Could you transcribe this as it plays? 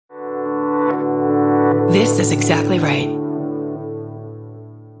This is exactly right.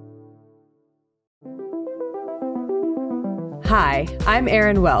 Hi, I'm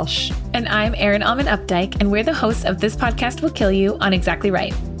Erin Welsh. And I'm Erin Alman Updike, and we're the hosts of This Podcast Will Kill You on Exactly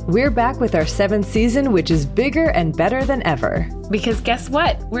Right. We're back with our 7th season, which is bigger and better than ever. Because guess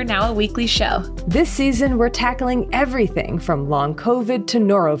what? We're now a weekly show. This season, we're tackling everything from long COVID to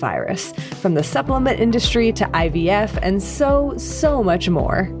norovirus, from the supplement industry to IVF, and so much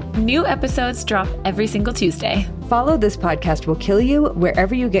more. New episodes drop every single Tuesday. Follow This Podcast Will Kill You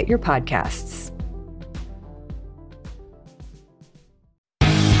wherever you get your podcasts.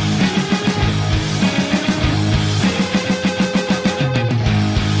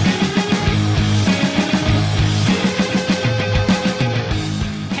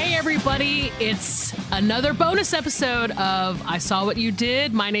 It's another bonus episode of I Saw What You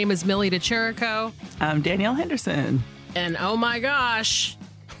Did. My name is Millie DeChirico. I'm Danielle Henderson. And oh my gosh,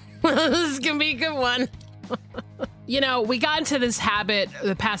 this is going to be a good one. You know, we got into this habit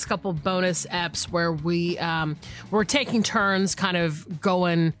the past couple bonus eps where we're taking turns kind of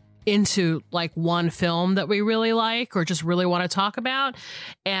going into like one film that we really like or just really want to talk about.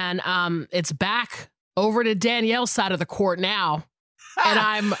 And it's back over to Danielle's side of the court now. And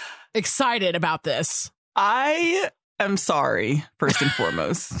I'm excited about this. I am sorry, first and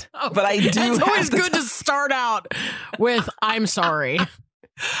foremost. But I do. It's always good to start out with I'm sorry.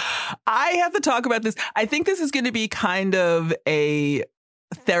 I have to talk about this. I think this is going to be kind of a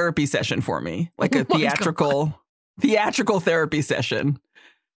therapy session for me, like a theatrical therapy session.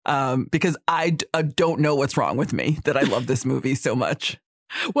 Because I don't know what's wrong with me that I love this movie so much.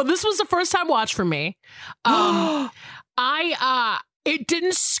 Well, this was the first time watch for me. It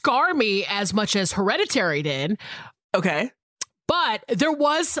didn't scar me as much as Hereditary did. Okay. But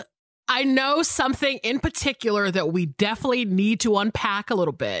I know something in particular that we definitely need to unpack a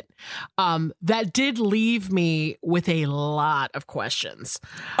little bit. That did leave me with a lot of questions.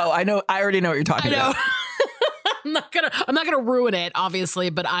 Oh, I know. I already know what you're talking about. I'm not gonna ruin it, obviously,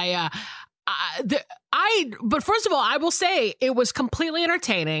 but but first of all, I will say it was completely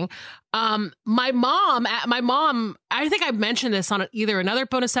entertaining. My mom, I think I mentioned this on either another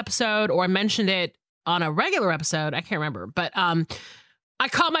bonus episode or I mentioned it on a regular episode. I can't remember, but I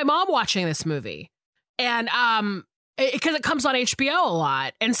caught my mom watching this movie, and because it comes on HBO a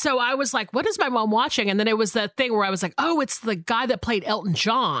lot, and so I was like, "What is my mom watching?" And then it was that thing where I was like, "Oh, it's the guy that played Elton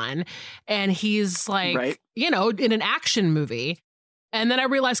John, and he's like, right. In an action movie." And then I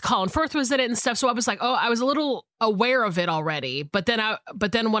realized Colin Firth was in it and stuff. So I was like, oh, I was a little aware of it already. But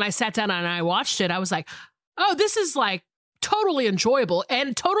then when I sat down and I watched it, I was like, oh, this is like totally enjoyable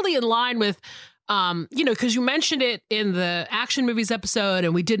and totally in line with, because you mentioned it in the action movies episode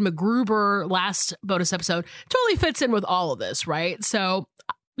and we did MacGruber last bonus episode. Totally fits in with all of this, right? So,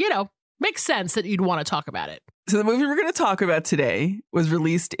 makes sense that you'd want to talk about it. So the movie we're going to talk about today was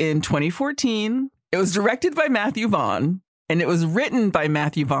released in 2014. It was directed by Matthew Vaughn. And it was written by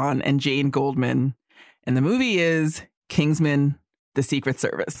Matthew Vaughn and Jane Goldman. And the movie is Kingsman: The Secret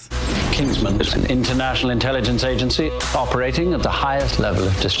Service. Kingsman is an international intelligence agency operating at the highest level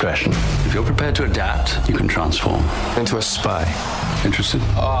of discretion. If you're prepared to adapt, you can transform into a spy. Interested?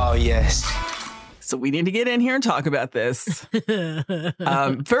 Oh, yes. So we need to get in here and talk about this.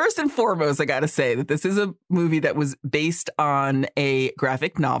 First and foremost, I got to say that this is a movie that was based on a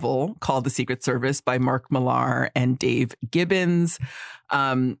graphic novel called The Secret Service by Mark Millar and Dave Gibbons,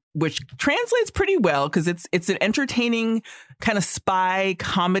 which translates pretty well because it's an entertaining kind of spy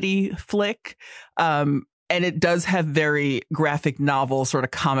comedy flick. And it does have very graphic novel, sort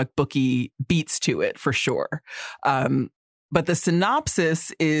of comic booky beats to it for sure. But the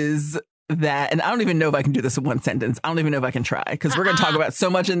synopsis is that, and I don't even know if I can do this in one sentence. I don't even know if I can try because we're going to talk about so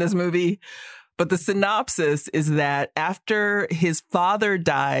much in this movie. But the synopsis is that after his father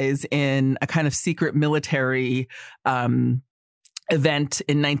dies in a kind of secret military event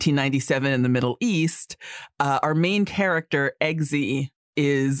in 1997 in the Middle East, our main character, Eggsy,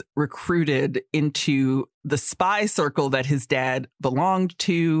 is recruited into the spy circle that his dad belonged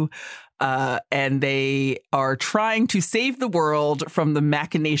to. And they are trying to save the world from the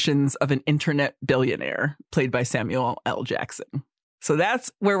machinations of an internet billionaire played by Samuel L. Jackson. So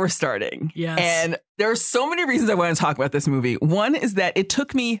that's where we're starting. Yes. And there are so many reasons I want to talk about this movie. One is that it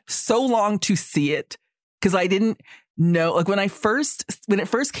took me so long to see it because I didn't know, like when it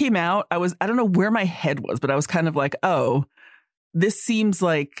first came out, I don't know where my head was, but I was kind of like, oh, this seems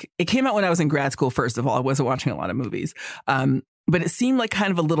like it came out when I was in grad school. First of all, I wasn't watching a lot of movies. But it seemed like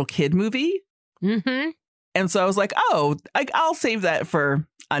kind of a little kid movie. Mm-hmm. And so I was like, oh, I'll save that for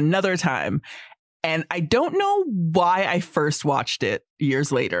another time. And I don't know why I first watched it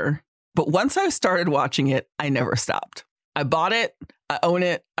years later. But once I started watching it, I never stopped. I bought it. I own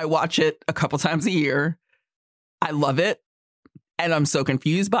it. I watch it a couple times a year. I love it. And I'm so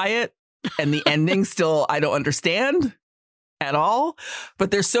confused by it. And the ending still, I don't understand at all.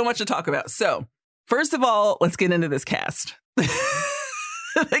 But there's so much to talk about. So first of all, let's get into this cast.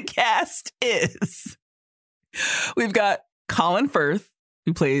 The cast is, we've got Colin Firth,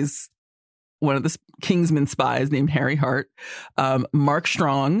 who plays one of the Kingsman spies named Harry Hart, Mark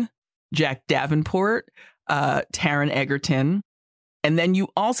Strong, Jack Davenport, Taron Egerton. And then you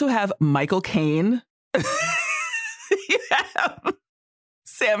also have Michael Caine. You have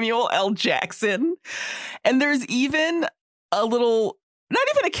Samuel L. Jackson. And there's even a little, not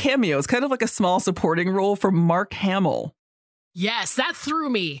even a cameo, it's kind of like a small supporting role for Mark Hamill. Yes, that threw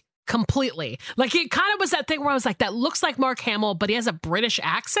me completely. Like, it kind of was that thing where I was like, that looks like Mark Hamill, but he has a British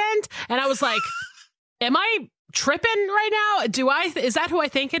accent. And I was like, am I tripping right now? Is that who I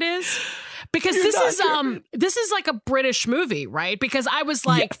think it is? Because this is like a British movie, right? Because I was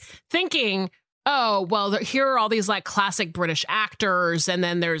like thinking, oh, well, here are all these like classic British actors. And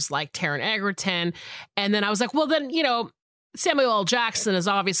then there's like Taron Egerton. And then I was like, well, then, Samuel L. Jackson is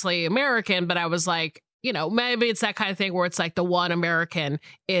obviously American, but I was like, maybe it's that kind of thing where it's like the one American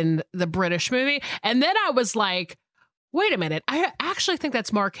in the British movie. And then I was like, wait a minute, I actually think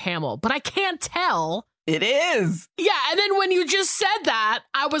that's Mark Hamill, but I can't tell. It is. Yeah. And then when you just said that,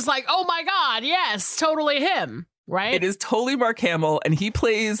 I was like, oh my God, yes, totally him. Right. It is totally Mark Hamill. And he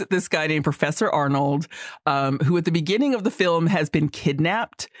plays this guy named Professor Arnold, who at the beginning of the film has been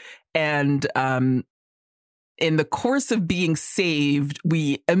kidnapped. And in the course of being saved,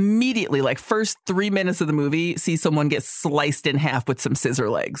 we immediately, like first 3 minutes of the movie, see someone get sliced in half with some scissor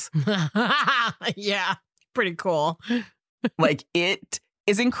legs. Yeah, pretty cool. Like, it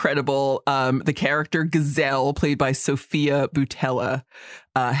is incredible. The character Gazelle, played by Sophia Boutella,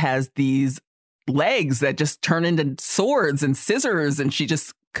 has these legs that just turn into swords and scissors, and she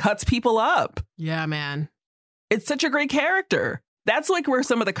just cuts people up. Yeah, man. It's such a great character. That's like where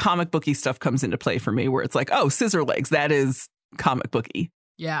some of the comic booky stuff comes into play for me, where it's like, oh, scissor legs, that is comic booky.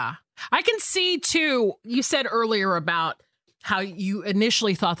 Yeah. I can see, too, you said earlier about how you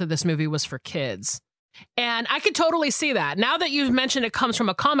initially thought that this movie was for kids. And I could totally see that. Now that you've mentioned it comes from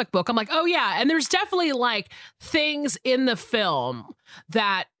a comic book, I'm like, oh, yeah. And there's definitely like things in the film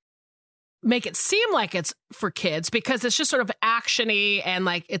that make it seem like it's for kids because it's just sort of actiony and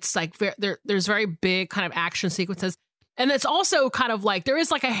like it's like there's very big kind of action sequences. And it's also kind of like there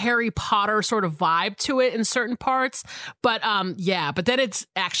is like a Harry Potter sort of vibe to it in certain parts. But but then it's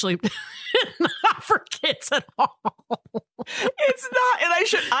actually not for kids at all. It's not. And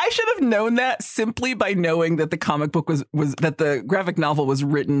I should have known that simply by knowing that the comic book was that the graphic novel was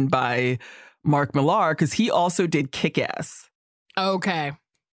written by Mark Millar, because he also did Kick-Ass. Okay.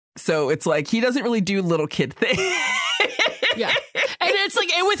 So it's like he doesn't really do little kid things. Yeah. And it's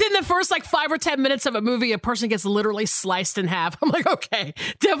like, and within the first like 5 or 10 minutes of a movie, a person gets literally sliced in half. I'm like, okay,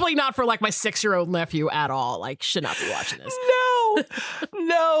 definitely not for like my 6-year-old nephew at all. Like, should not be watching this.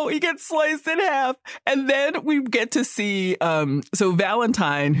 No, he gets sliced in half. And then we get to see, so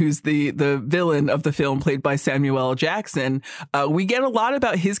Valentine, who's the villain of the film, played by Samuel L. Jackson, we get a lot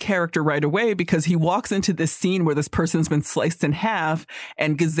about his character right away because he walks into this scene where this person's been sliced in half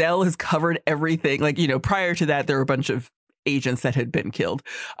and Gazelle has covered everything. Like, prior to that, there were a bunch of agents that had been killed.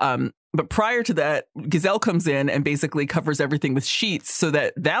 But prior to that, Gazelle comes in and basically covers everything with sheets so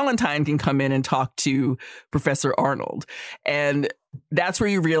that Valentine can come in and talk to Professor Arnold. And that's where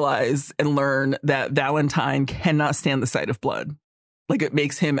you realize and learn that Valentine cannot stand the sight of blood. Like, it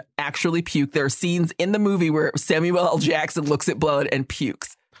makes him actually puke. There are scenes in the movie where Samuel L. Jackson looks at blood and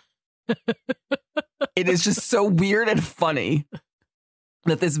pukes. It is just so weird and funny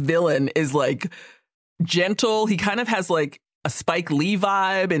that this villain is like gentle. He kind of has like a Spike Lee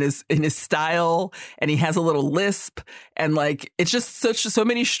vibe in his style, and he has a little lisp, and like it's just so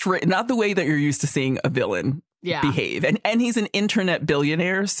many straight, not the way that you're used to seeing a villain behave. And he's an internet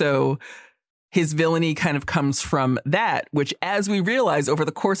billionaire, so his villainy kind of comes from that, which, as we realize over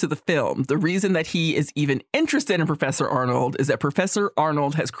the course of the film, the reason that he is even interested in Professor Arnold is that Professor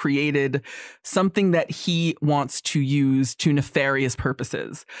Arnold has created something that he wants to use to nefarious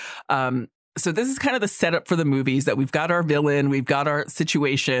purposes. So this is kind of the setup for the movies, that we've got our villain, we've got our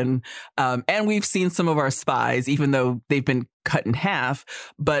situation, and we've seen some of our spies, even though they've been cut in half.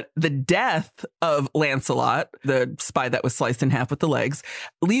 But the death of Lancelot, the spy that was sliced in half with the legs,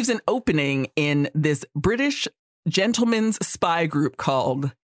 leaves an opening in this British gentleman's spy group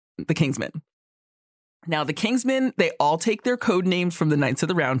called the Kingsmen. Now, the Kingsmen, they all take their code names from the Knights of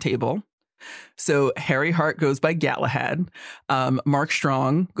the Round Table. So Harry Hart goes by Galahad. Mark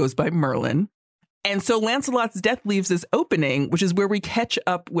Strong goes by Merlin. And so Lancelot's death leaves this opening, which is where we catch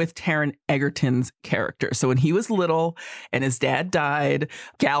up with Taron Egerton's character. So when he was little and his dad died,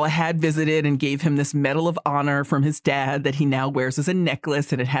 Galahad visited and gave him this Medal of Honor from his dad that he now wears as a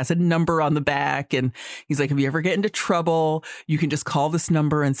necklace, and it has a number on the back. And he's like, if you ever get into trouble, you can just call this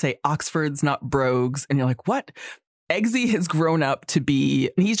number and say, Oxford's not brogues. And you're like, what? Eggsy has grown up to be,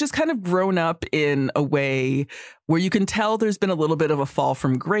 he's just kind of grown up in a way where you can tell there's been a little bit of a fall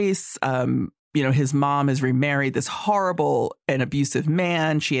from grace. His mom is remarried this horrible and abusive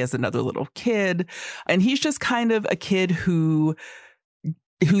man. She has another little kid. And he's just kind of a kid who's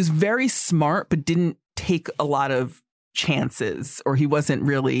very smart, but didn't take a lot of chances, or he wasn't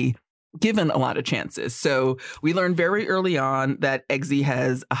really given a lot of chances. So we learned very early on that Eggsy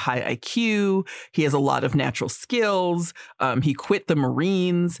has a high IQ. He has a lot of natural skills. He quit the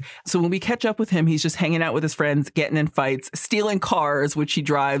Marines. So when we catch up with him, he's just hanging out with his friends, getting in fights, stealing cars, which he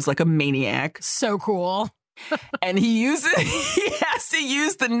drives like a maniac. So cool. And he has to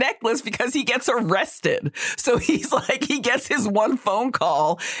use the necklace because he gets arrested. So he's like, he gets his one phone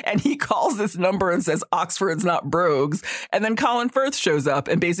call and he calls this number and says, Oxford's not brogues. And then Colin Firth shows up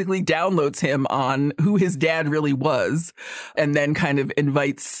and basically downloads him on who his dad really was. And then kind of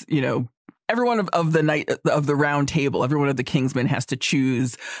invites, everyone of the night of the round table, everyone of the Kingsmen has to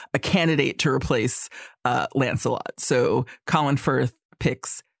choose a candidate to replace Lancelot. So Colin Firth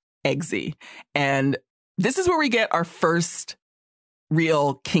picks Eggsy. And this is where we get our first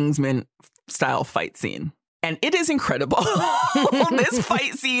real Kingsman style fight scene. And it is incredible. This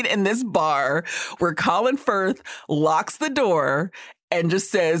fight scene in this bar where Colin Firth locks the door and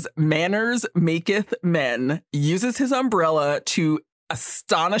just says, manners maketh men, uses his umbrella to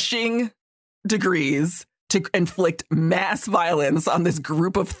astonishing degrees to inflict mass violence on this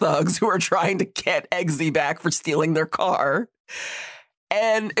group of thugs who are trying to get Eggsy back for stealing their car.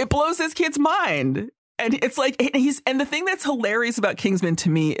 And it blows this kid's mind. And it's like, and the thing that's hilarious about Kingsman to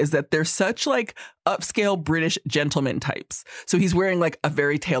me is that they're such like upscale British gentleman types. So he's wearing like a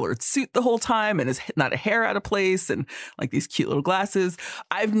very tailored suit the whole time and is not a hair out of place and like these cute little glasses.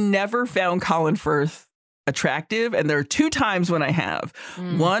 I've never found Colin Firth attractive. And there are two times when I have.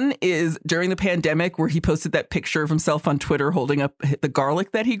 One is during the pandemic where he posted that picture of himself on Twitter holding up the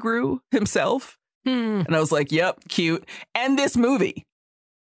garlic that he grew himself. And I was like, yep, cute. And this movie.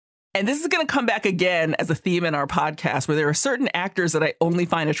 And this is going to come back again as a theme in our podcast where there are certain actors that I only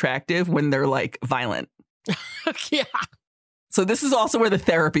find attractive when they're like violent. Yeah. So this is also where the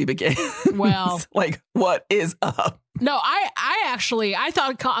therapy begins. Well, like, what is up? No, I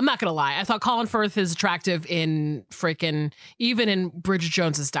thought, I'm not going to lie. I thought Colin Firth is attractive in even in Bridget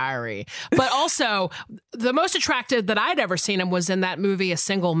Jones's Diary. But also the most attractive that I'd ever seen him was in that movie, A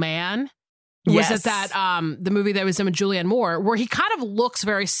Single Man. Yes. Was it that the movie that was him with Julianne Moore, where he kind of looks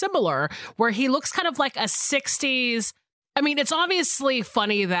very similar, where he looks kind of like a 60s. I mean, it's obviously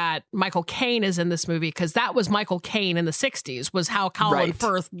funny that Michael Caine is in this movie because that was Michael Caine in the 60s, was how Colin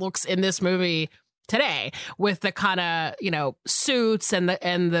Firth looks in this movie today with the kind of, suits and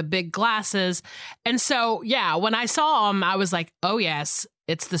the big glasses. And so, yeah, when I saw him, I was like, oh, yes,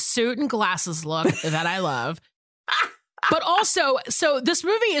 it's the suit and glasses look that I love. But also, so this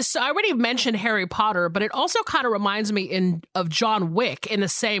movie is, I already mentioned Harry Potter, but it also kind of reminds me of John Wick in the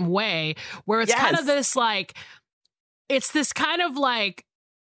same way, where it's kind of this like, it's this kind of like,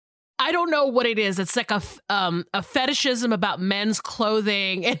 I don't know what it is. It's like a fetishism about men's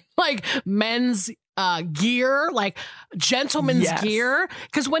clothing and like men's gear, like gentleman's gear.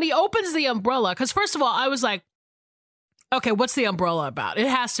 Because when he opens the umbrella, because first of all, I was like, okay, what's the umbrella about? It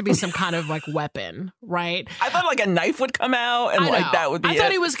has to be some kind of like weapon, right? I thought like a knife would come out and like that would be I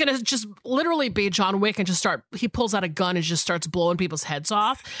thought he was going to just literally be John Wick and just he pulls out a gun and just starts blowing people's heads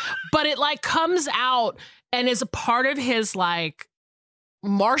off. But it like comes out and is a part of his like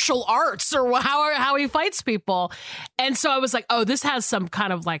martial arts or how he fights people. And so I was like, oh, this has some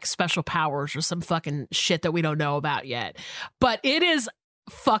kind of like special powers or some fucking shit that we don't know about yet. But it is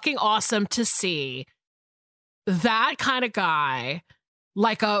fucking awesome to see that kind of guy,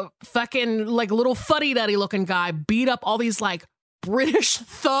 like a fucking like little fuddy-duddy looking guy, beat up all these like British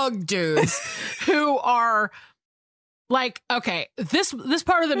thug dudes who are like, okay, this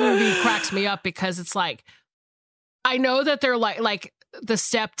part of the movie cracks me up because it's like, I know that they're like the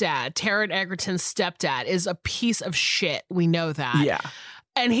stepdad, Taron Egerton's stepdad, is a piece of shit. We know that. Yeah.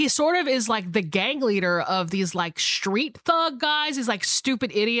 And he sort of is like the gang leader of these like street thug guys. These like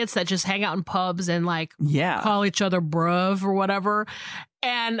stupid idiots that just hang out in pubs and like call each other bruv or whatever.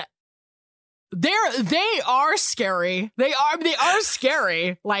 And They are scary. They are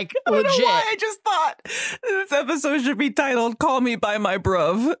scary. Like, I don't legit. know why I just thought this episode should be titled "Call Me by My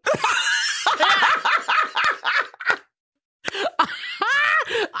Bruv."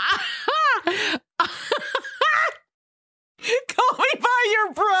 Call me by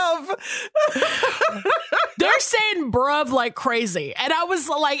your bruv. They're saying bruv like crazy. And I was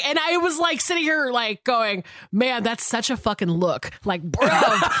like sitting here like going, man, that's such a fucking look. Like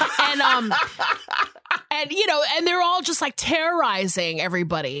bruv. And you know, and they're all just like terrorizing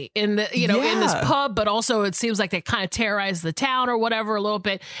everybody in the, you know, in this pub, but also it seems like they kind of terrorize the town or whatever a little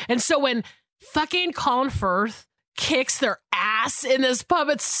bit. And so when fucking Colin Firth kicks their ass in this pub,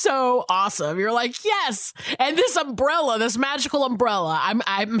 it's so awesome. You're like, yes. And this umbrella, this magical umbrella,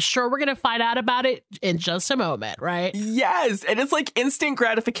 I'm sure we're gonna find out about it in just a moment, right? Yes, and it's like instant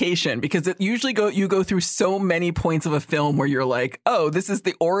gratification because it usually you go through so many points of a film where you're like, oh, this is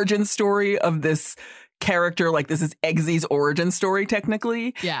the origin story of this character, like this is Eggsy's origin story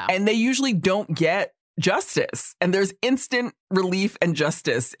technically. Yeah. And they usually don't get justice, and there's instant relief and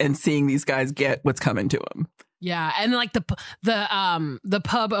justice in seeing these guys get what's coming to them. Yeah, and like the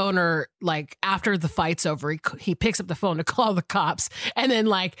pub owner, like after the fight's over, he picks up the phone to call the cops, and then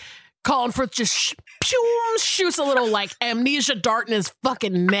like Colin Firth just shoots a little like amnesia dart in his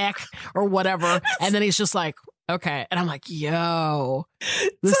fucking neck or whatever, and then he's just like, okay, and I'm like, yo,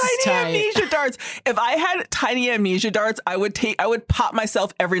 this is tight. Amnesia darts. If I had tiny amnesia darts, I would pop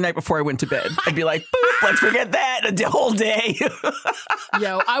myself every night before I went to bed. I'd be like, boop, let's forget that the whole day.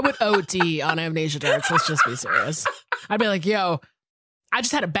 Yo, I would OD on amnesia darts. Let's just be serious. I'd be like, yo, I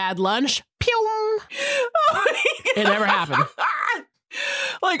just had a bad lunch. Pew. Oh it never happened.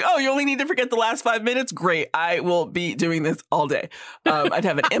 Like, oh, you only need to forget the last 5 minutes? Great. I will be doing this all day. I'd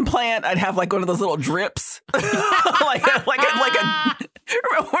have an implant. I'd have like one of those little drips. like a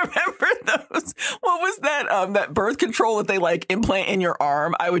remember those? What was that? That birth control that they like implant in your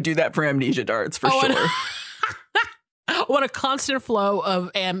arm? I would do that for amnesia darts for sure. What a constant flow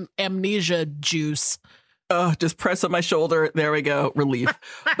of amnesia juice. Oh, just press on my shoulder. There we go. Relief.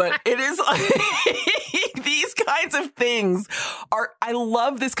 But it is like these kinds of things I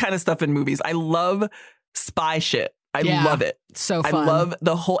love this kind of stuff in movies. I love spy shit. I love it. So fun. I love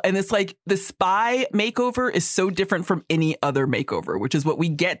the whole, and it's like the spy makeover is so different from any other makeover, which is what we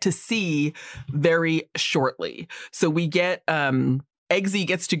get to see very shortly. So we get, Eggsy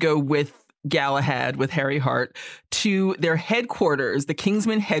gets to go with Galahad, with Harry Hart, to their headquarters. The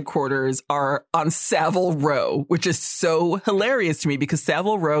Kingsman headquarters are on Savile Row, which is so hilarious to me because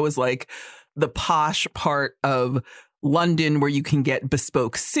Savile Row is like the posh part of London where you can get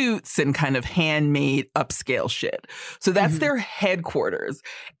bespoke suits and kind of handmade upscale shit. So that's their headquarters.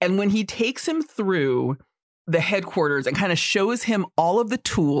 And when he takes him through the headquarters and kind of shows him all of the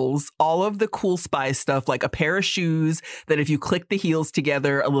tools, all of the cool spy stuff, like a pair of shoes that if you click the heels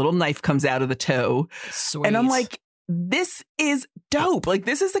together, a little knife comes out of the toe. Sweet. And I'm like, this is dope. Like,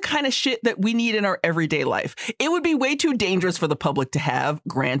 this is the kind of shit that we need in our everyday life. It would be way too dangerous for the public to have,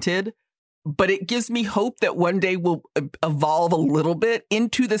 granted. But it gives me hope that one day we'll evolve a little bit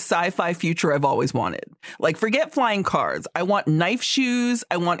into the sci-fi future I've always wanted. Like, forget flying cars. I want knife shoes.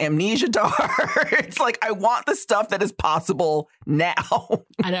 I want amnesia darts. Like, I want the stuff that is possible now.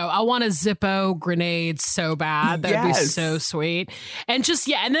 I know. I want a Zippo grenade so bad. That would be so sweet. And just,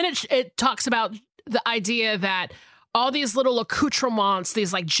 and then it talks about the idea that all these little accoutrements,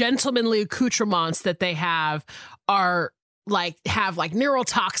 these like gentlemanly accoutrements that they have have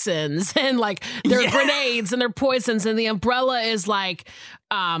neurotoxins and like their grenades and their poisons, and the umbrella is like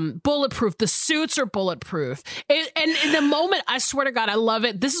bulletproof. The suits are bulletproof. And in the moment, I swear to God, I love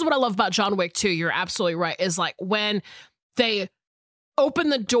it. This is what I love about John Wick 2. You're absolutely right. Is like when they open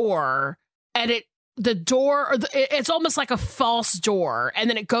the door and it's almost like a false door, and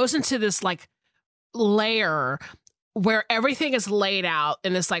then it goes into this like layer where everything is laid out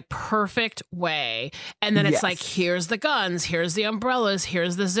in this like perfect way. And then it's like, here's the guns, here's the umbrellas,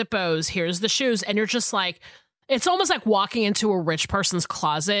 here's the Zippos, here's the shoes. And you're just like, it's almost like walking into a rich person's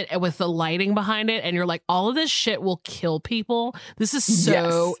closet and with the lighting behind it. And you're like, all of this shit will kill people. This is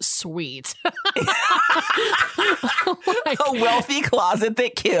so sweet. A wealthy closet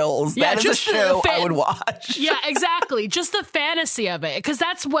that kills. That is a show I would watch. Yeah, exactly. Just the fantasy of it. Because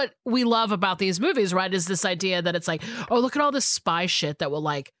that's what we love about these movies, right? Is this idea that it's like, oh, look at all this spy shit that will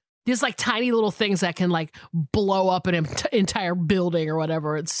like, these like tiny little things that can like blow up an entire building or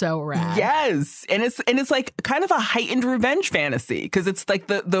whatever. It's so rad. Yes. And it's like kind of a heightened revenge fantasy, because it's like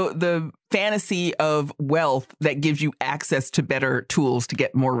the fantasy of wealth that gives you access to better tools to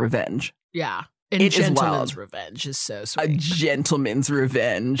get more revenge. Yeah. And it is Gentleman's wild. Revenge is so A sweet. gentleman's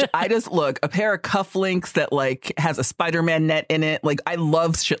revenge. I just look, a pair of cufflinks that like has a Spider-Man net in it. Like I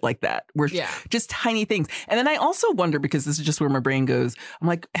love shit like that. We're just tiny things. And then I also wonder, because this is just where my brain goes, I'm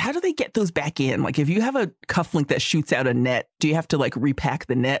like, how do they get those back in? Like if you have a cufflink that shoots out a net, do you have to like repack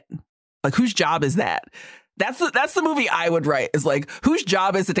the net? Like whose job is that? That's the movie I would write, is like, whose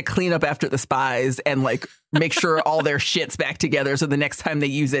job is it to clean up after the spies and like make sure all their shit's back together so the next time they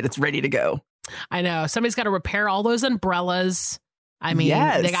use it, it's ready to go. I know. Somebody's got to repair all those umbrellas. I mean,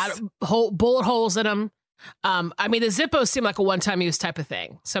 Yes. they got bullet holes in them. I mean, the Zippos seem like a one-time use type of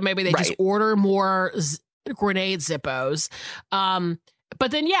thing. So maybe they just order more grenade Zippos. But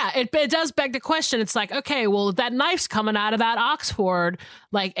then, yeah, it does beg the question. It's like, okay, well, that knife's coming out of that Oxford,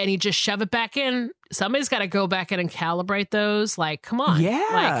 like, and you just shove it back in. Somebody's got to go back in and calibrate those. Like, come on. Yeah.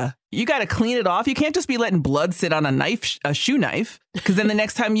 Like, you got to clean it off. You can't just be letting blood sit on a shoe knife, because then the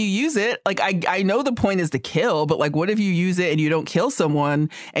next time you use it, like, I know the point is to kill, but like, what if you use it and you don't kill someone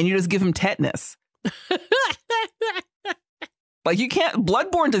and you just give them tetanus? Like, you can't,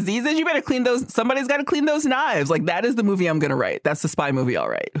 bloodborne diseases, you better clean those. Somebody's got to clean those knives. Like, that is the movie I'm going to write. That's the spy movie I'll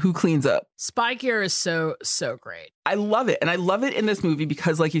write. Who cleans up? Spy gear is so great. I love it. And I love it in this movie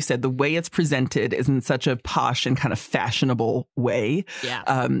because, like you said, the way it's presented is in such a posh and kind of fashionable way. Yeah.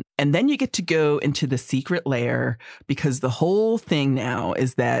 And then you get to go into the secret lair, because the whole thing now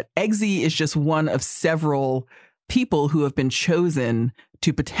is that Eggsy is just one of several people who have been chosen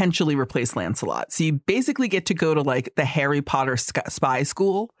to potentially replace Lancelot. So you basically get to go to like the Harry Potter spy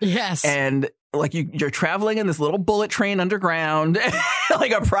school. Yes. And like you're traveling in this little bullet train underground,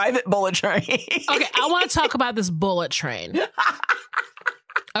 like a private bullet train. Okay, I want to talk about this bullet train.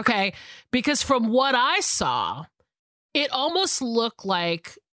 Okay, because from what I saw, it almost looked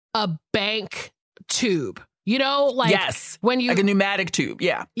like a bank tube. You know, like, yes, when you, like a pneumatic tube.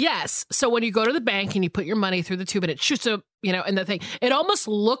 Yeah. Yes. So when you go to the bank and you put your money through the tube and it shoots a, you know, and the thing, it almost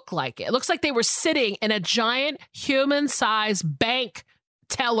looked like it. It looks like they were sitting in a giant human-sized bank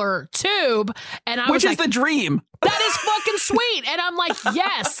teller tube. And I was like, which is the dream. That is fucking sweet. And I'm like,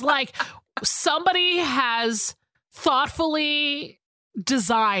 yes, like somebody has thoughtfully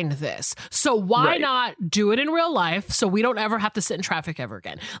designed this. So why not do it in real life so we don't ever have to sit in traffic ever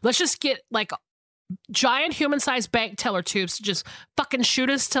again? Let's just get like giant human-sized bank teller tubes to just fucking shoot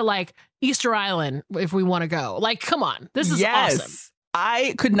us to like Easter Island if we want to go. Like, come on. This is awesome.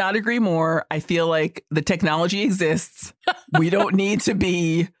 I could not agree more. I feel like the technology exists. We don't need to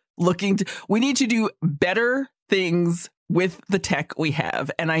be we need to do better things with the tech we have.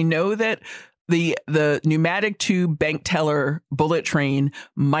 And I know that the pneumatic tube bank teller bullet train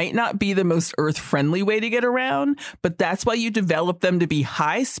might not be the most earth-friendly way to get around, but that's why you develop them to be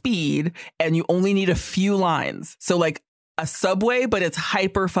high speed and you only need a few lines. So like a subway, but it's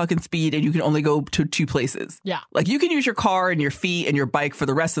hyper fucking speed and you can only go to 2 places. Yeah. Like you can use your car and your feet and your bike for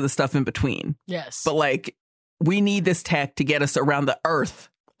the rest of the stuff in between. Yes. But like, we need this tech to get us around the earth.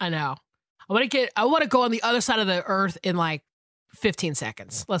 I know. I want to go on the other side of the earth in like 15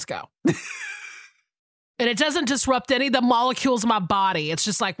 seconds. Let's go. And it doesn't disrupt any of the molecules of my body. It's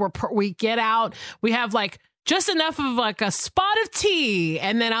just like we get out, we have like just enough of like a spot of tea.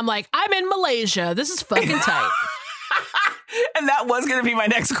 And then I'm like, I'm in Malaysia. This is fucking tight. And that was going to be my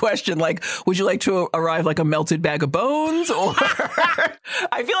next question. Like, would you like to arrive like a melted bag of bones? Or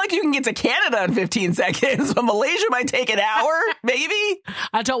I feel like you can get to Canada in 15 seconds, but Malaysia might take an hour, maybe.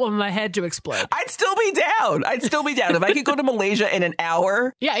 I don't want my head to explode. I'd still be down. If I could go to Malaysia in an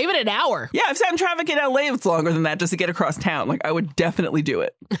hour. Yeah, even an hour. Yeah, I've sat in traffic in LA it's longer than that just to get across town. Like, I would definitely do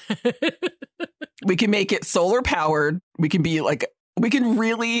it. We can make it solar powered. We can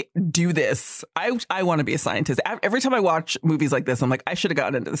really do this. I want to be a scientist. Every time I watch movies like this, I'm like, I should have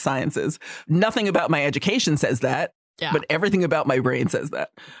gotten into the sciences. Nothing about my education says that, but everything about my brain says that.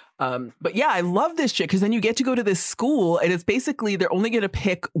 But yeah, I love this shit because then you get to go to this school and it's basically they're only going to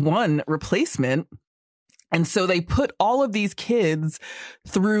pick one replacement. And so they put all of these kids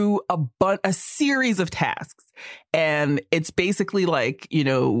through a series of tasks. And it's basically like, you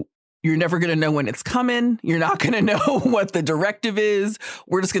know, you're never going to know when it's coming. You're not going to know what the directive is.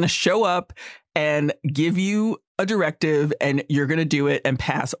 We're just going to show up and give you a directive and you're going to do it and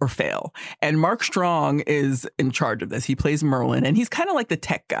pass or fail. And Mark Strong is in charge of this. He plays Merlin and he's kind of like the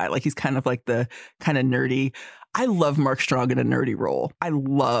tech guy. Like he's kind of like the kind of nerdy. I love Mark Strong in a nerdy role. I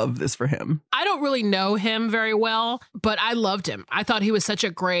love this for him. I don't really know him very well, but I loved him. I thought he was such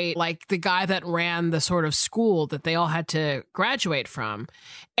a great, like the guy that ran the sort of school that they all had to graduate from.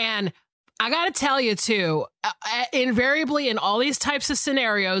 And I got to tell you too, invariably in all these types of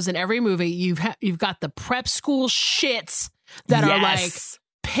scenarios in every movie, you've got the prep school shits that are like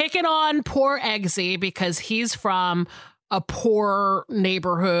picking on poor Eggsy because he's from a poor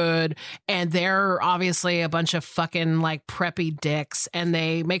neighborhood and they're obviously a bunch of fucking like preppy dicks and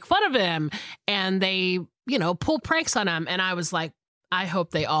they make fun of him and they, you know, pull pranks on him. And I was like, I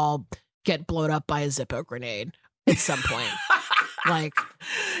hope they all get blown up by a Zippo grenade at some point. Like,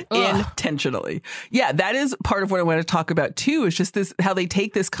 intentionally. Yeah, that is part of what I want to talk about too, is just this, how they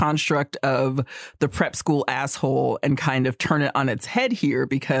take this construct of the prep school asshole and kind of turn it on its head here,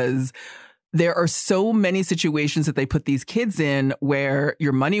 because there are so many situations that they put these kids in where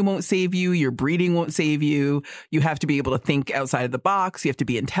your money won't save you, your breeding won't save you. You have to be able to think outside of the box. You have to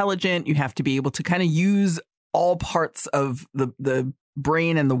be intelligent. You have to be able to kind of use all parts of the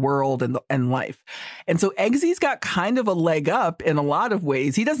brain and the world and life. And so Eggsy's got kind of a leg up in a lot of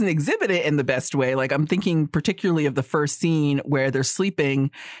ways. He doesn't exhibit it in the best way. Like, I'm thinking particularly of the first scene where they're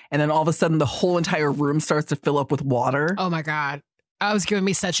sleeping and then all of a sudden the whole entire room starts to fill up with water. Oh my God. I was giving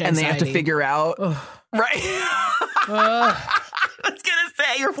me such anxiety. And they have to figure out, right? I was going to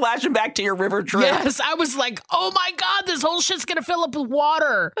say, you're flashing back to your river trip. Yes, I was like, oh my God, this whole shit's going to fill up with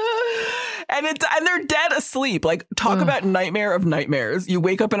water. And they're dead asleep. Like, talk about nightmare of nightmares. You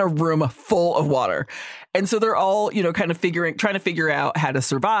wake up in a room full of water. And so they're all, you know, kind of trying to figure out how to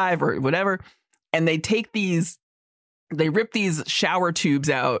survive or whatever. And they rip these shower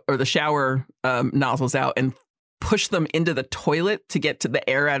tubes out, or the shower nozzles out, and push them into the toilet to get to the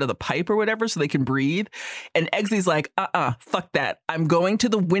air out of the pipe or whatever so they can breathe. And Eggsy's like, fuck that. I'm going to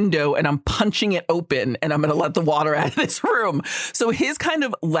the window and I'm punching it open and I'm going to let the water out of this room. So his kind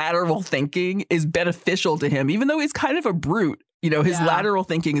of lateral thinking is beneficial to him, even though he's kind of a brute. You know, his lateral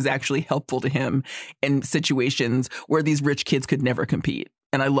thinking is actually helpful to him in situations where these rich kids could never compete.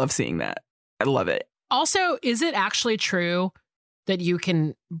 And I love seeing that. I love it. Also, is it actually true that you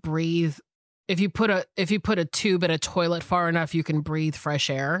can breathe? If you put a tube in a toilet far enough, you can breathe fresh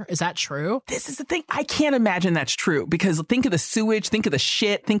air. Is that true? This is the thing. I can't imagine that's true, because think of the sewage, think of the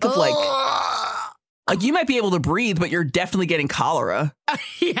shit, think of like you might be able to breathe, but you're definitely getting cholera.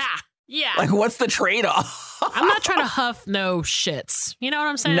 Yeah. Like, what's the trade-off? I'm not trying to huff no shits. You know what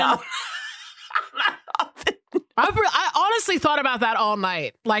I'm saying? No. I honestly thought about that all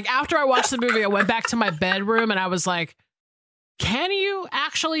night. Like, after I watched the movie, I went back to my bedroom and I was like, can you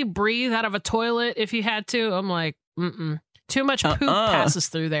actually breathe out of a toilet if you had to? I'm like, too much poop passes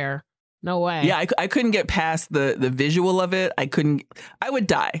through there. No way. Yeah, I couldn't get past the visual of it. I would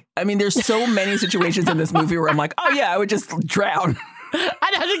die. I mean, there's so many situations in this movie where I'm like, oh yeah, I would just drown.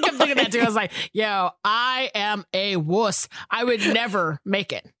 I kept thinking that too. I was like, yo, I am a wuss. I would never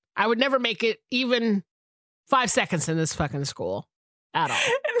make it. I would never make it even 5 seconds in this fucking school. At all.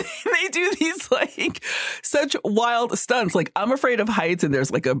 And they do these like such wild stunts. Like, I'm afraid of heights, and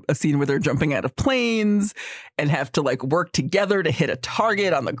there's like a scene where they're jumping out of planes and have to like work together to hit a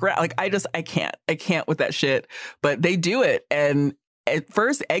target on the ground. Like, I can't with that shit. But they do it. And at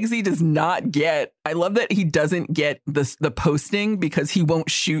first, Eggsy does not get. I love that he doesn't get the posting because he won't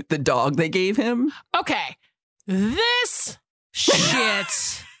shoot the dog they gave him. Okay, this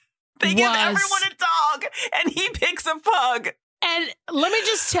shit. They give everyone a dog, and he picks a pug. And let me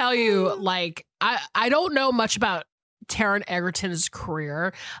just tell you, like, I don't know much about Taron Egerton's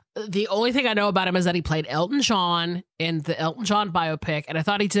career. The only thing I know about him is that he played Elton John in the Elton John biopic, and I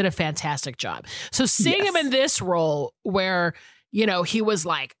thought he did a fantastic job. So seeing him in this role where, you know, he was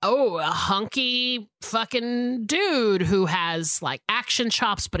like, oh, a hunky fucking dude who has like action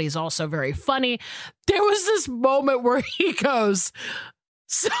chops, but he's also very funny. There was this moment where he goes...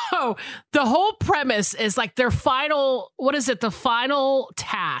 So the whole premise is like the final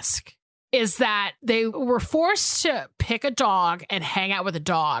task is that they were forced to pick a dog and hang out with a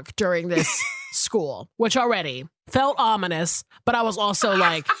dog during this school, which already felt ominous. But I was also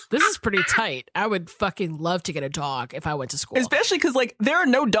like, this is pretty tight. I would fucking love to get a dog if I went to school. Especially because like there are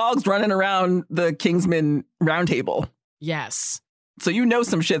no dogs running around the Kingsman round table. Yes. So you know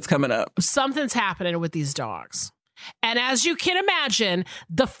some shit's coming up. Something's happening with these dogs. And as you can imagine,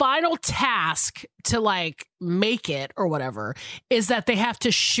 the final task to like make it or whatever is that they have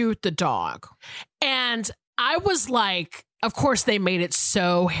to shoot the dog. And I was like, of course they made it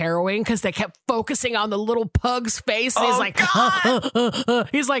so harrowing because they kept focusing on the little pug's face. And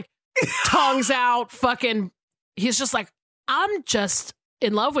he's like, tongues out, fucking, he's just like, I'm just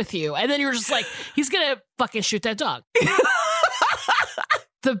in love with you. And then you're just like, he's going to fucking shoot that dog.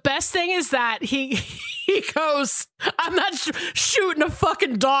 The best thing is that he goes, I'm not shooting a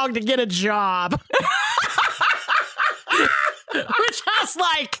fucking dog to get a job. Which I was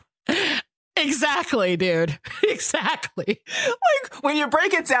like, exactly, dude. Exactly. Like, when you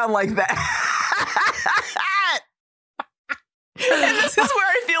break it down like that. And this is where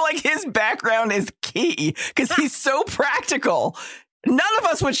I his background is key because he's so practical. None of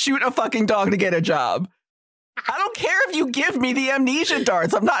us would shoot a fucking dog to get a job. I don't care if you give me the amnesia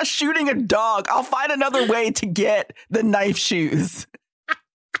darts. I'm not shooting a dog. I'll find another way to get the knife shoes.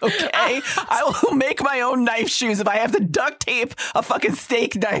 Okay? I will make my own knife shoes if I have to duct tape a fucking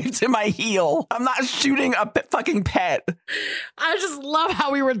steak knife to my heel. I'm not shooting a fucking pet. I just love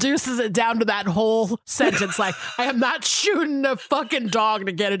how he reduces it down to that whole sentence. Like, I am not shooting a fucking dog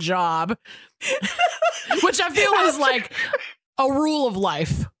to get a job. Which I feel is like a rule of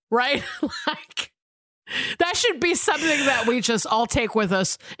life, right? Like, that should be something that we just all take with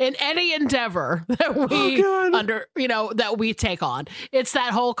us in any endeavor that we that we take on. It's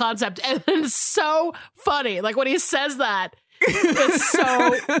that whole concept. And it's so funny. Like when he says that, it's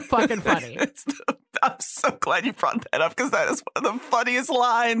so fucking funny. I'm so glad you brought that up because that is one of the funniest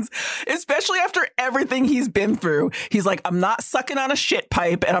lines, especially after everything he's been through. He's like, I'm not sucking on a shit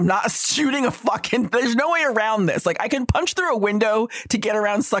pipe and I'm not shooting a fucking, there's no way around this. Like I can punch through a window to get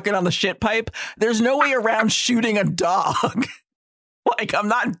around sucking on the shit pipe. There's no way around shooting a dog. Like, I'm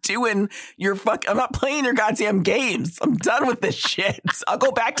not doing I'm not playing your goddamn games. I'm done with this shit. I'll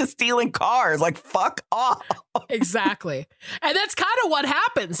go back to stealing cars. Like, fuck off. Exactly. And that's kind of what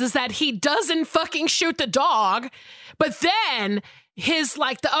happens is that he doesn't fucking shoot the dog. But then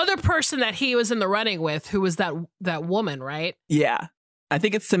the other person that he was in the running with, who was that woman, right? Yeah. I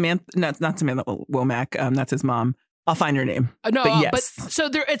think it's Samantha. No, it's not Samantha Womack. That's his mom. I'll find her name. No, but yes. But so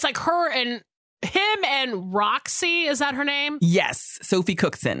it's like her and him and Roxy, is that her name? Yes. Sophie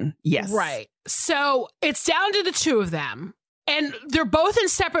Cookson. Yes. Right. So it's down to the two of them. And they're both in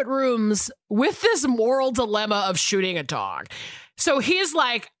separate rooms with this moral dilemma of shooting a dog. So he's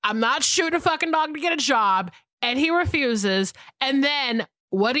like, I'm not shooting a fucking dog to get a job. And he refuses. And then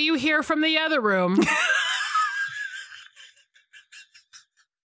what do you hear from the other room? A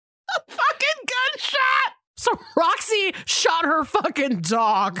fucking gunshot. So Roxy shot her fucking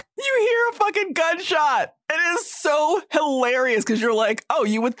dog. You hear a fucking gunshot. It is so hilarious because you're like, oh,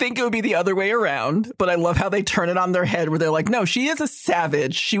 you would think it would be the other way around. But I love how they turn it on their head where they're like, no, she is a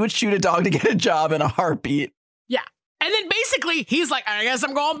savage. She would shoot a dog to get a job in a heartbeat. Yeah. And then basically he's like, I guess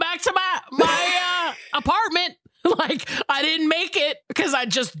I'm going back to my apartment. Like, I didn't make it because I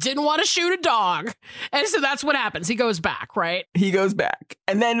just didn't want to shoot a dog. And so that's what happens. He goes back, right? He goes back.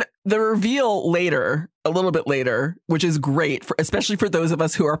 And then the reveal later, a little bit later, which is great, especially for those of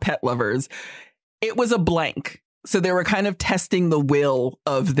us who are pet lovers, it was a blank. So they were kind of testing the will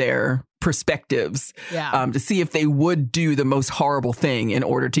of their perspectives to see if they would do the most horrible thing in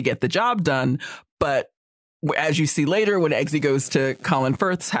order to get the job done. But as you see later, when Eggsy goes to Colin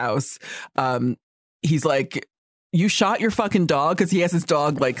Firth's house, he's like, you shot your fucking dog, because he has his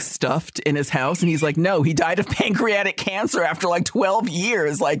dog like stuffed in his house. And he's like, no, he died of pancreatic cancer after like 12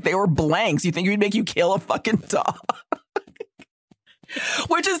 years. Like, they were blanks. You think he'd make you kill a fucking dog?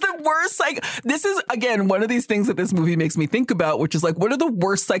 Which is the worst. Like, this is, again, one of these things that this movie makes me think about, which is like, what are the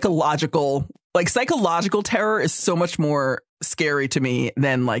worst psychological terror is so much more scary to me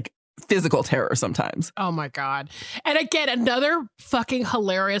than like physical terror sometimes. Oh my God. And again, another fucking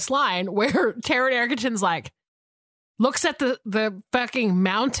hilarious line where Taron Egerton's like, looks at the fucking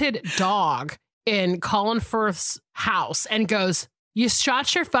mounted dog in Colin Firth's house and goes, you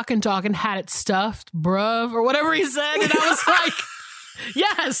shot your fucking dog and had it stuffed, bruv, or whatever he said. And I was like,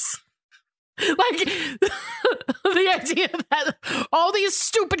 yes. Like, the idea that all these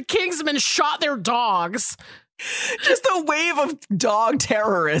stupid Kingsmen shot their dogs. Just a wave of dog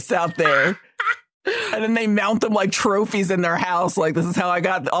terrorists out there. And then they mount them like trophies in their house. Like, this is how I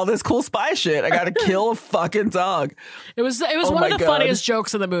got all this cool spy shit. I got to kill a fucking dog. It was one of the funniest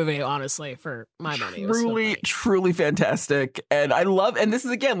jokes in the movie, honestly, for my money. Truly fantastic. And I love, and this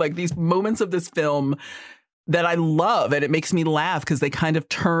is again, like these moments of this film that I love. And it makes me laugh because they kind of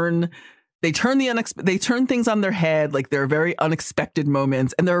turn things on their head. Like, there are very unexpected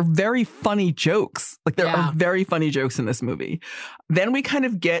moments and there are very funny jokes. Like, there are very funny jokes in this movie. Then we kind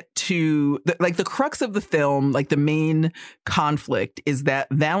of get to the crux of the film. Like, the main conflict is that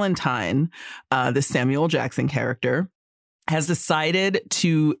Valentine, the Samuel Jackson character, has decided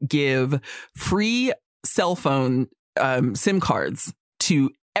to give free cell phone SIM cards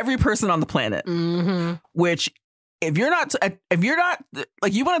to every person on the planet, which, if you're not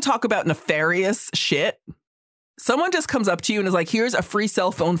like, you want to talk about nefarious shit, someone just comes up to you and is like, here's a free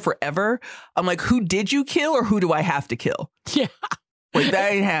cell phone forever. I'm like, who did you kill or who do I have to kill? Yeah. Like,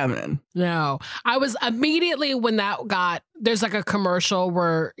 that ain't happening. No, I was immediately when there's like a commercial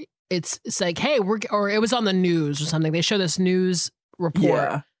where it's like, hey, or it was on the news or something. They show this news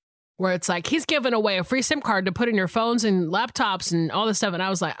report where it's like he's giving away a free SIM card to put in your phones and laptops and all this stuff. And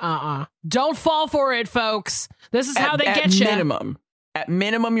I was like, don't fall for it, folks. This is how they get you. At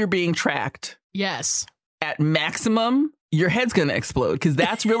minimum, you're being tracked. Yes. At maximum, your head's going to explode, because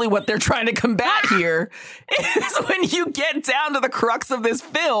that's really what they're trying to combat here. Is when you get down to the crux of this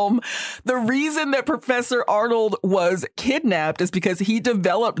film, the reason that Professor Arnold was kidnapped is because he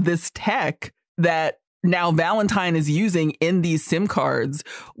developed this tech that now Valentine is using in these SIM cards,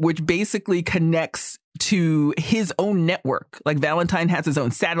 which basically connects to his own network. Like Valentine has his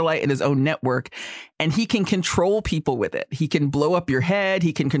own satellite and his own network, and he can control people with it. He can blow up your head.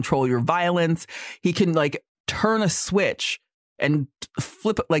 He can control your violence. He can like turn a switch and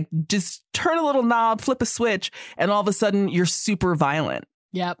flip it, like just turn a little knob, flip a switch, and all of a sudden you're super violent.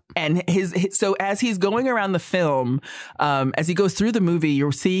 Yep. And so as he's going around the film, as he goes through the movie,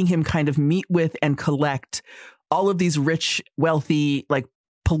 you're seeing him kind of meet with and collect all of these rich, wealthy, like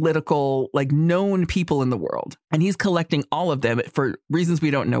political, like known people in the world. And he's collecting all of them for reasons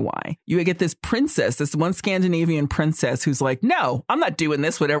we don't know why. You get this princess, this one Scandinavian princess who's like, no, I'm not doing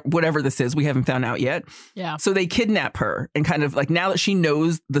this, whatever this is. We haven't found out yet. Yeah. So they kidnap her, and kind of like, now that she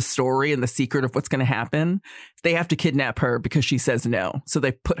knows the story and the secret of what's going to happen, they have to kidnap her because she says no. So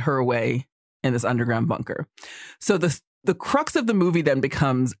they put her away in this underground bunker. So the crux of the movie then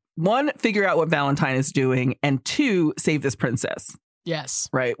becomes, one, figure out what Valentine is doing, and two, save this princess. Yes.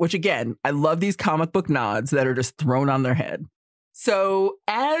 Right. Which, again, I love these comic book nods that are just thrown on their head. So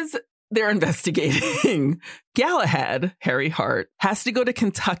as they're investigating, Galahad, Harry Hart, has to go to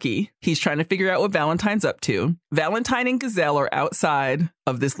Kentucky. He's trying to figure out what Valentine's up to. Valentine and Gazelle are outside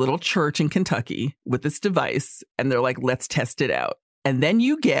of this little church in Kentucky with this device, and they're like, let's test it out. And then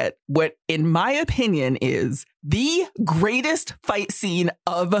you get what, in my opinion, is the greatest fight scene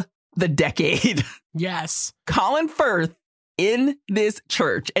of the decade. Yes. Colin Firth in this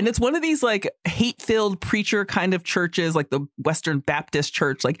church. And it's one of these like hate-filled preacher kind of churches, like the Western Baptist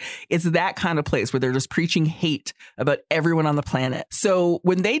church. Like it's that kind of place where they're just preaching hate about everyone on the planet. So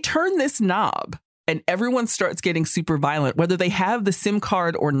when they turn this knob and everyone starts getting super violent, whether they have the SIM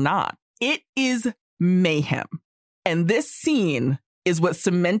card or not, it is mayhem. And this scene is what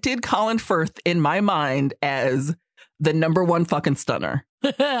cemented Colin Firth in my mind as the number one fucking stunner.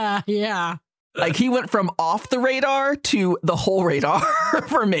 Yeah. Like he went from off the radar to the whole radar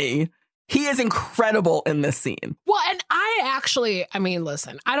for me. He is incredible in this scene. Well, and I mean,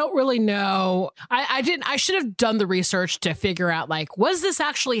 listen, I don't really know. I should have done the research to figure out, like, was this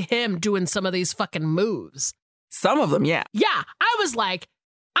actually him doing some of these fucking moves? Some of them, yeah. Yeah. I was like,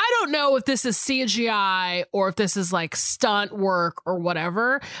 I don't know if this is CGI or if this is like stunt work or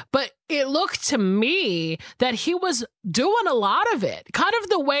whatever, but it looked to me that he was doing a lot of it. Kind of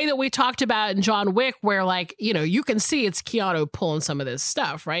the way that we talked about in John Wick, where like, you know, you can see it's Keanu pulling some of this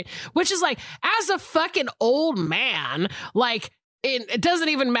stuff, right? Which is like, as a fucking old man, like, it doesn't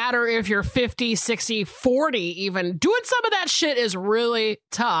even matter if you're 50, 60, 40 even. Doing some of that shit is really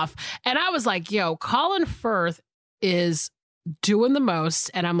tough. And I was like, yo, Colin Firth is doing the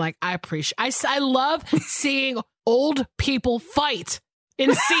most, and I'm like, I love seeing old people fight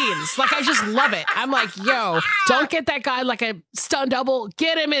in scenes. Like, I just love it. I'm like, yo, don't get that guy like a stunt double.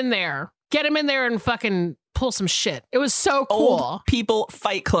 Get him in there and fucking pull some shit. It was so cool. Old people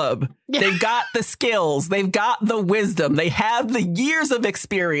fight club. Yeah. They've got the skills. They've got the wisdom. They have the years of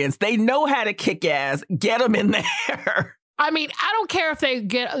experience. They know how to kick ass. Get them in there. I mean, I don't care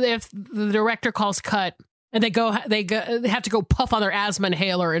if the director calls cut and they have to go puff on their asthma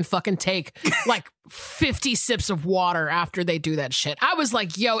inhaler and fucking take like 50 sips of water after they do that shit. I was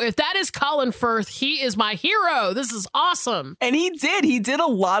like, yo, if that is Colin Firth, he is my hero. This is awesome. And he did a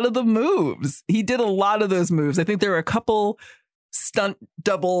lot of the moves. He did a lot of those moves. I think there were a couple stunt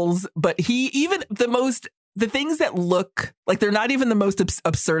doubles, but the things that look like they're not even the most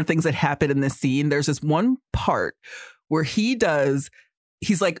absurd things that happen in this scene. There's this one part where he's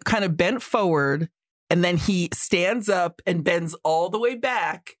like kind of bent forward, and then he stands up and bends all the way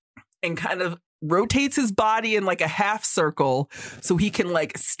back and kind of rotates his body in like a half circle so he can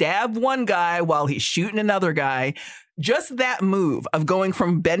like stab one guy while he's shooting another guy. Just that move of going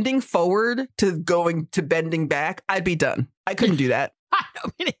from bending forward to going to bending back, I'd be done. I couldn't do that. I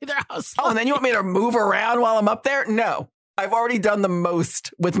don't mean either. And then you want me to move around while I'm up there? No. I've already done the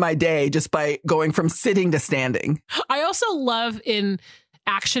most with my day just by going from sitting to standing. I also love in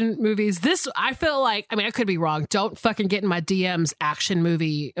action movies. This, I feel like, I mean, I could be wrong. Don't fucking get in my DMs, action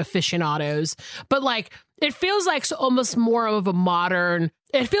movie aficionados. But like, it feels like almost more of a modern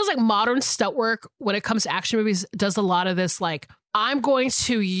stunt work when it comes to action movies does a lot of this. Like, I'm going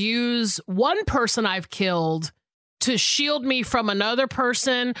to use one person I've killed to shield me from another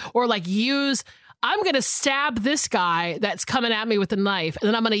person, or like I'm going to stab this guy that's coming at me with a knife, and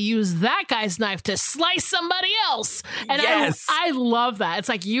then I'm going to use that guy's knife to slice somebody else. And yes. I love that. It's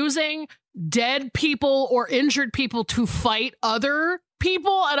like using dead people or injured people to fight other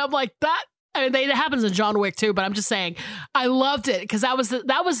people. And I'm like, that. I mean, it happens in John Wick too, but I'm just saying, I loved it because that was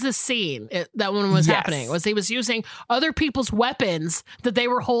the scene that one was happening. Was he was using other people's weapons that they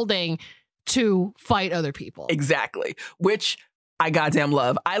were holding to fight other people. Exactly. Which I goddamn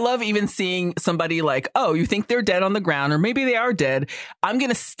love. I love even seeing somebody like, oh, you think they're dead on the ground, or maybe they are dead. I'm going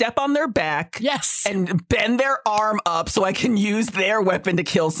to step on their back. Yes. And bend their arm up so I can use their weapon to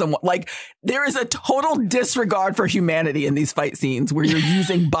kill someone. Like, there is a total disregard for humanity in these fight scenes where you're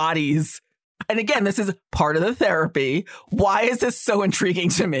using bodies. And again, this is part of the therapy. Why is this so intriguing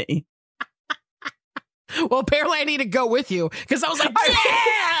to me? Well, apparently I need to go with you because I was like,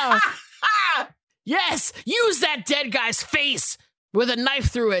 yeah! Yes, use that dead guy's face with a knife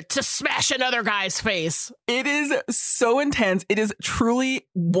through it to smash another guy's face. It is so intense. It is truly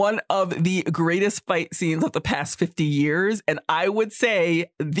one of the greatest fight scenes of the past 50 years. And I would say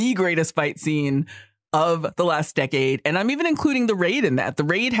the greatest fight scene of the last decade. And I'm even including The Raid in that. The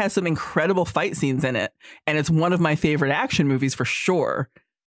Raid has some incredible fight scenes in it. And it's one of my favorite action movies for sure.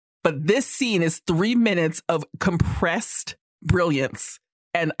 But this scene is 3 minutes of compressed brilliance.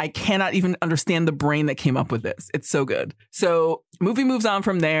 And I cannot even understand the brain that came up with this. It's so good. So movie moves on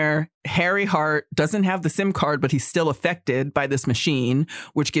from there. Harry Hart doesn't have the SIM card, but he's still affected by this machine,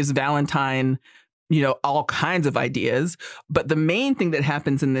 which gives Valentine, all kinds of ideas. But the main thing that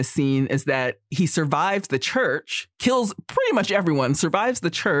happens in this scene is that he survives the church, kills pretty much everyone, survives the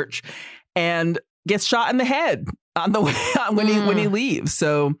church, and gets shot in the head on the way when he leaves.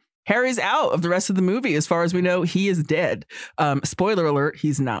 So Harry's out of the rest of the movie. As far as we know, he is dead. Spoiler alert,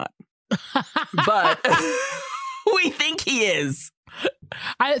 he's not. But we think he is.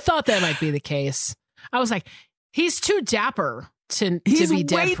 I thought that might be the case. I was like, he's too dapper to be dead forever.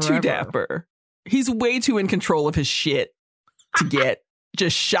 He's way too dapper. He's way too in control of his shit to get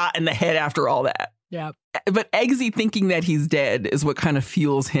just shot in the head after all that. Yeah. But Eggsy thinking that he's dead is what kind of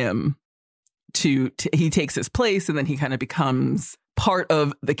fuels him to he takes his place, and then he kind of becomes part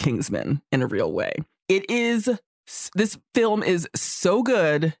of the Kingsman in a real way. This film is so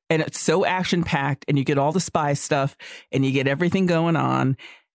good, and it's so action packed, and you get all the spy stuff, and you get everything going on,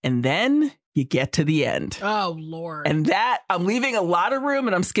 and then you get to the end. Oh, Lord. And that, I'm leaving a lot of room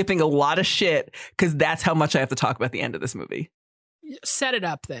and I'm skipping a lot of shit because that's how much I have to talk about the end of this movie. Set it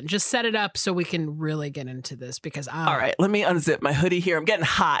up then. Just set it up so we can really get into this because all right, let me unzip my hoodie here. I'm getting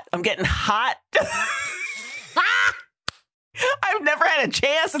hot. I've never had a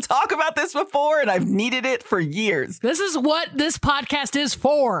chance to talk about this before, and I've needed it for years. This is what this podcast is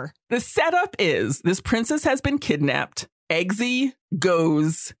for. The setup is this princess has been kidnapped. Eggsy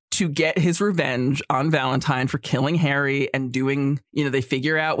goes to get his revenge on Valentine for killing Harry and doing, they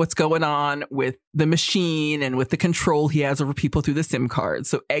figure out what's going on with the machine and with the control he has over people through the SIM card.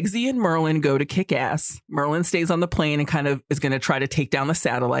 So Eggsy and Merlin go to kick ass. Merlin stays on the plane and kind of is going to try to take down the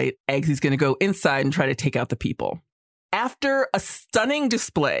satellite. Eggsy's going to go inside and try to take out the people. After a stunning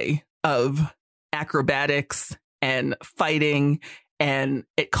display of acrobatics and fighting, and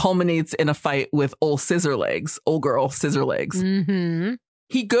it culminates in a fight with old girl Scissor Legs. Mm-hmm.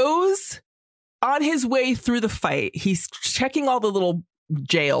 He goes on his way through the fight. He's checking all the little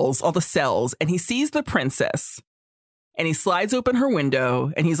jails, all the cells, and he sees the princess. And he slides open her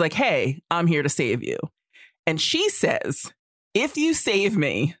window and he's like, hey, I'm here to save you. And she says, if you save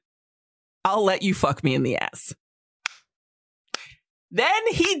me, I'll let you fuck me in the ass. Then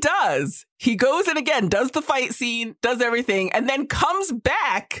he does. He goes and again does the fight scene, does everything, and then comes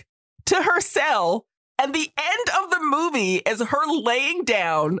back to her cell. And the end of the movie is her laying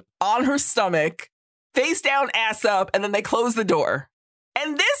down on her stomach, face down, ass up, and then they close the door.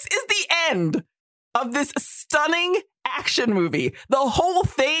 And this is the end of this stunning action movie. The whole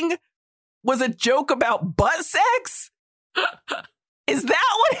thing was a joke about butt sex? Is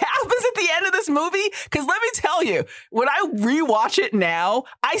that what happens at the end of this movie? Because let me tell you, when I rewatch it now,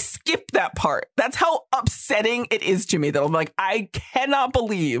 I skip that part. That's how upsetting it is to me that I'm like, I cannot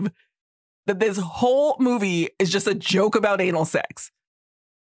believe that this whole movie is just a joke about anal sex.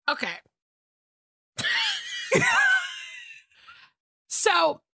 Okay.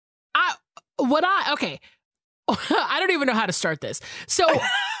 So, I don't even know how to start this. So,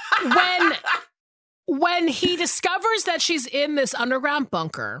 when he discovers that she's in this underground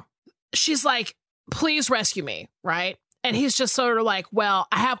bunker, she's like, please rescue me, right? And he's just sort of like, well,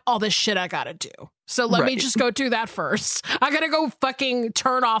 I have all this shit I gotta do. So let me just go do that first. I gotta go fucking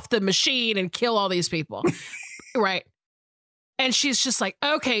turn off the machine and kill all these people. Right. And she's just like,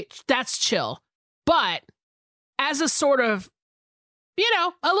 okay, that's chill. But as a sort of,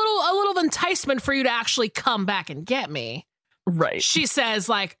 a little enticement for you to actually come back and get me. Right. She says,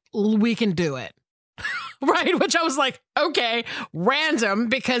 like, we can do it. Right. Which I was like, okay, random,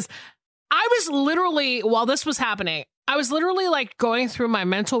 because I was literally, while this was happening, I was literally like going through my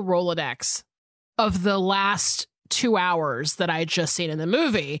mental Rolodex of the last 2 hours that I had just seen in the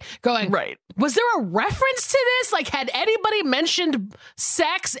movie, going, right. Was there a reference to this? Like, had anybody mentioned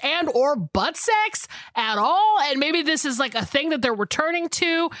sex and or butt sex at all? And maybe this is like a thing that they're returning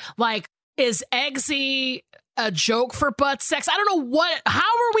to. Like, is Eggsy a joke for butt sex? I don't know how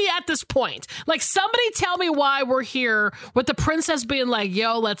are we at this point? Like, somebody tell me why we're here with the princess being like,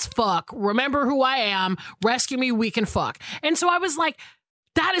 yo, let's fuck. Remember who I am. Rescue me. We can fuck. And so I was like,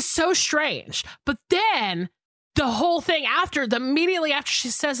 that is so strange. But then the whole thing immediately after she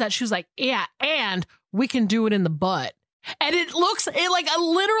says that, she was like, yeah, and we can do it in the butt. And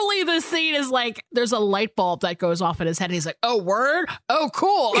literally the scene is like, there's a light bulb that goes off in his head. And he's like, oh, word? Oh,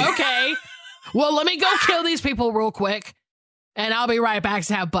 cool. Okay. Well, let me go kill these people real quick, and I'll be right back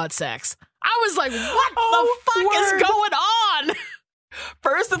to have butt sex. I was like, what the fuck is going on?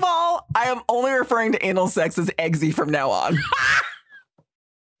 First of all, I am only referring to anal sex as Eggsy from now on.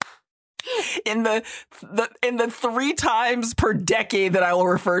 In the 3 times per decade that I will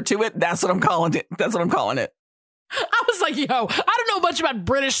refer to it, that's what I'm calling it. That's what I'm calling it. I was like, yo, I don't know much about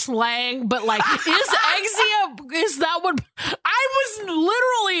British slang, but like, is that what I was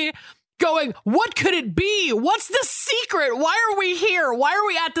literally going, what could it be? What's the secret? Why are we here? Why are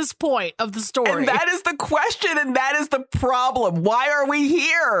we at this point of the story? And that is the question, and that is the problem. Why are we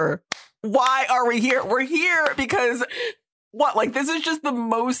here? Why are we here? We're here because what? Like, this is just the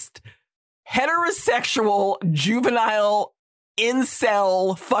most heterosexual, juvenile,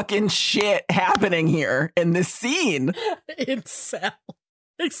 incel fucking shit happening here in this scene. Incel.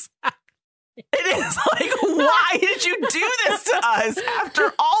 Exactly. It is like, why did you do this to us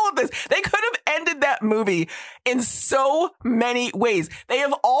after all of this? They could have ended that movie in so many ways. They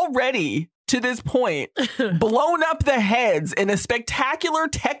have already, to this point, blown up the heads in a spectacular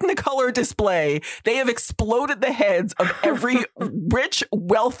Technicolor display. They have exploded the heads of every rich,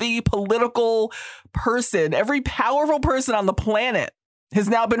 wealthy, political person. Every powerful person on the planet has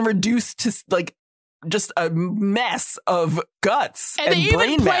now been reduced to like just a mess of guts and they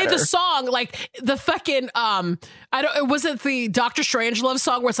brain even play matter. the song like the fucking it wasn't the Dr. Strangelove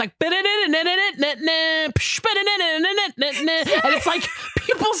song where it's like and it's like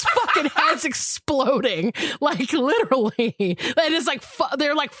people's fucking heads exploding, like literally, and it's like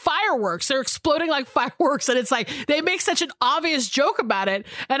they're like fireworks, they're exploding like fireworks, and it's like they make such an obvious joke about it,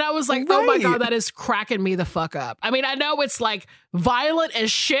 and I was like, oh my god, that is cracking me the fuck up. I mean, I know it's like violent as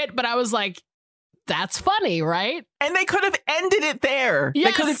shit, but I was like, that's funny, right? And they could have ended it there. Yes.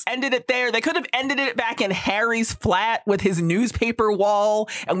 They could have ended it there. They could have ended it back in Harry's flat with his newspaper wall.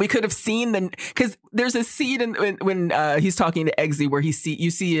 And we could have seen because there's a scene when he's talking to Eggsy where you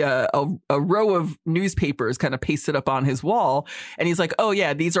see a row of newspapers kind of pasted up on his wall. And he's like, oh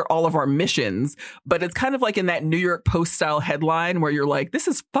yeah, these are all of our missions. But it's kind of like in that New York Post style headline where you're like, this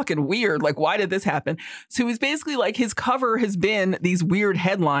is fucking weird. Like, why did this happen? So he's basically like, his cover has been these weird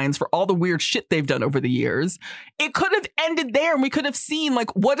headlines for all the weird shit they've done over the years. It could have ended there and we could have seen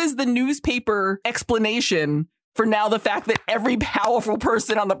like, what is the newspaper explanation for now the fact that every powerful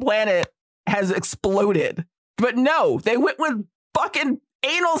person on the planet has exploded? But no, they went with fucking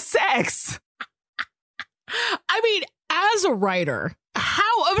anal sex. I mean, as a writer,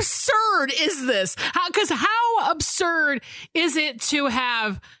 how absurd is this? Because how absurd is it to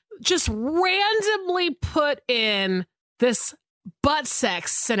have just randomly put in this butt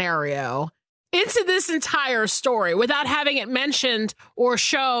sex scenario into this entire story without having it mentioned or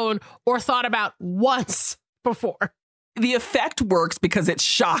shown or thought about once before? The effect works because it's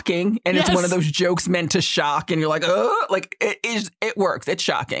shocking and Yes. it's one of those jokes meant to shock and you're like, oh, like it works. It's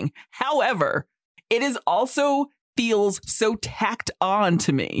shocking. However, it is also feels so tacked on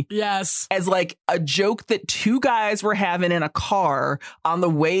to me. Yes. As like a joke that two guys were having in a car on the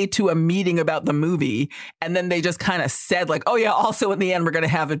way to a meeting about the movie. And then they just kind of said like, oh yeah, also in the end, we're going to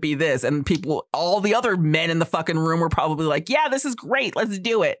have it be this. And people, all the other men in the fucking room were probably like, yeah, this is great. Let's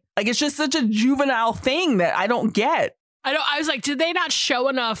do it. Like, it's just such a juvenile thing that I don't get. I was like, did they not show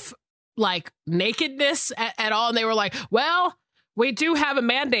enough like nakedness at all? And they were like, well, we do have a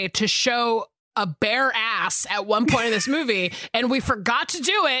mandate to show a bare ass at one point in this movie, and we forgot to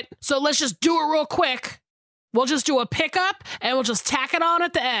do it, so let's just do it real quick. We'll just do a pickup, and we'll just tack it on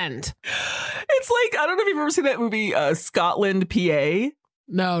at the end. It's like, I don't know if you've ever seen that movie, Scotland, PA.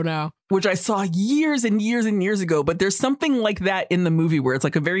 No. which I saw years and years and years ago, but there's something like that in the movie where it's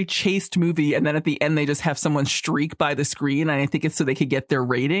like a very chaste movie, and then at the end they just have someone streak by the screen, and I think it's so they could get their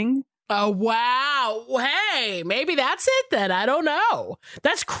rating. Oh, wow. Hey, maybe that's it then. I don't know.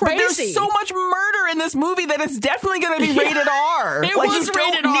 That's crazy. But there's so much murder in this movie that it's definitely going to be rated R. It was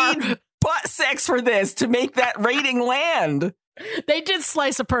rated R. Need butt sex for this to make that rating land. They did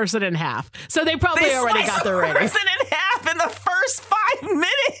slice a person in half, so they probably already got their rating. Person in half in the first 5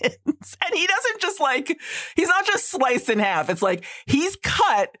 minutes, and he doesn't just like, he's not just sliced in half. It's like he's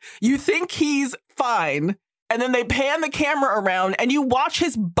cut. You think he's fine, and then they pan the camera around, and you watch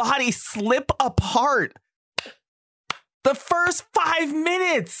his body slip apart. The first 5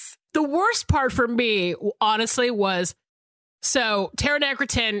 minutes. The worst part for me, honestly, was so Taron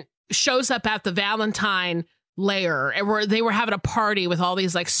Egerton shows up at the Valentine layer, and where they were having a party with all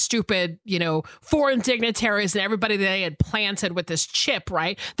these like stupid, foreign dignitaries and everybody that they had planted with this chip,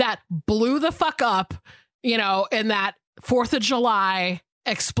 right? That blew the fuck up, in that 4th of July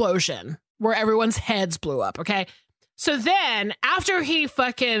explosion where everyone's heads blew up. Okay. So then after he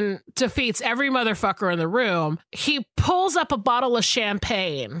fucking defeats every motherfucker in the room, he pulls up a bottle of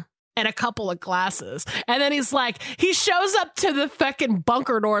champagne and a couple of glasses. And then he's like, he shows up to the fucking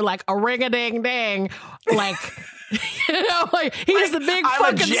bunker door like a ring-a-ding-ding. Like, like he's the big I'm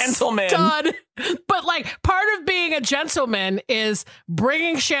fucking a gentleman. stud. But like part of being a gentleman is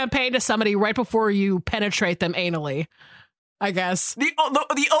bringing champagne to somebody right before you penetrate them anally, I guess. The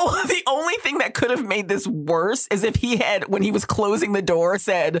only thing that could have made this worse is if he had, when he was closing the door,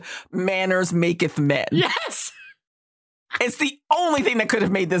 said, "Manners maketh men." Yes. It's the only thing that could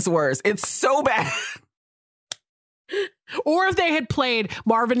have made this worse. It's so bad. Or if they had played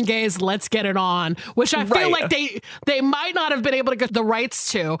Marvin Gaye's "Let's Get It On," which I feel like they might not have been able to get the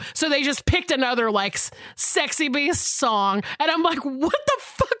rights to. So they just picked another like Sexy Beast song. And I'm like, what the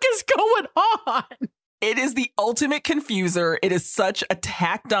fuck is going on? It is the ultimate confuser. It is such a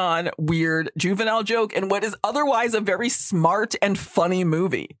tacked on, weird juvenile joke in what is otherwise a very smart and funny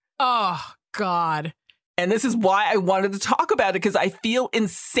movie. Oh, God. And this is why I wanted to talk about it, because I feel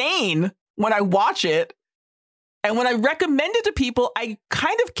insane when I watch it. And when I recommend it to people, I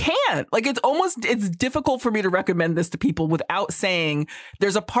kind of can't. Like, it's difficult for me to recommend this to people without saying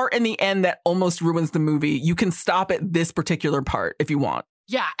there's a part in the end that almost ruins the movie. You can stop at this particular part if you want.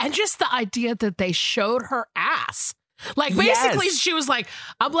 Yeah. And just the idea that they showed her ass. Like, basically, she was like,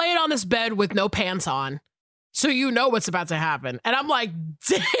 I'm laying on this bed with no pants on, so you know what's about to happen. And I'm like,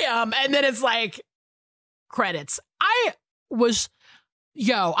 damn. And then it's like, credits. I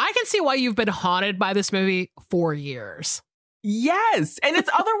can see why you've been haunted by this movie for years. Yes. And it's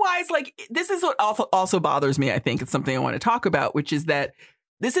otherwise like, this is what also bothers me. I think it's something I want to talk about, which is that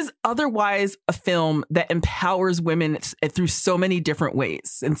this is otherwise a film that empowers women through so many different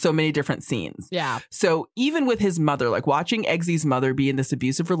ways and so many different scenes. Yeah. So even with his mother, like watching Eggsy's mother be in this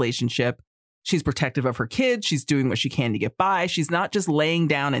abusive relationship, she's protective of her kids. She's doing what she can to get by. She's not just laying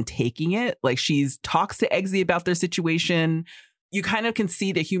down and taking it. Like, she's talks to Eggsy about their situation. You kind of can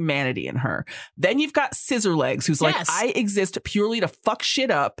see the humanity in her. Then you've got Scissor Legs, who's like, I exist purely to fuck shit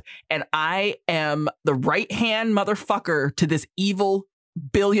up, and I am the right-hand motherfucker to this evil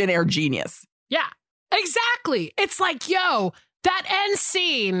billionaire genius. Yeah, exactly. It's like, that end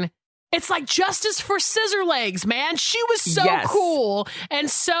scene, it's like justice for Scissor Legs, man. She was so cool and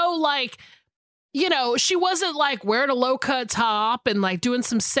so like, she wasn't like wearing a low-cut top and like doing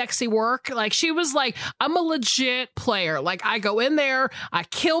some sexy work. Like, she was like, I'm a legit player. Like, I go in there, I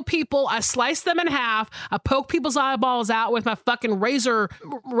kill people, I slice them in half, I poke people's eyeballs out with my fucking razor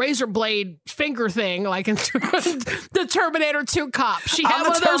blade finger thing, like in the Terminator 2 cop. She had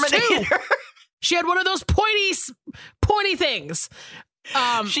one of those too. She had one of those pointy things.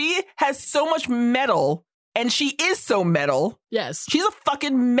 She has so much metal. And she is so metal. Yes. She's a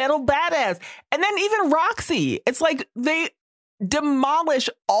fucking metal badass. And then even Roxy, it's like they demolish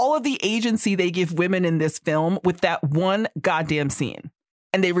all of the agency they give women in this film with that one goddamn scene.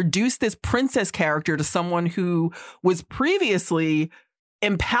 And they reduce this princess character to someone who was previously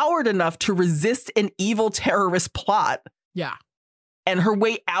empowered enough to resist an evil terrorist plot. Yeah. And her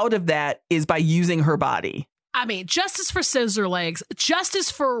way out of that is by using her body. I mean, justice for Scissor Legs,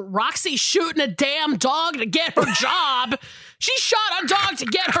 justice for Roxy shooting a damn dog to get her job. She shot a dog to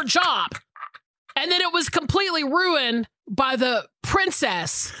get her job. And then it was completely ruined by the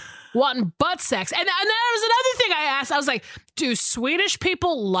princess wanting butt sex. And that was another thing I asked. I was like, Do Swedish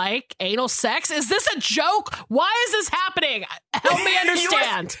people like anal sex? Is this a joke? Why is this happening? Help me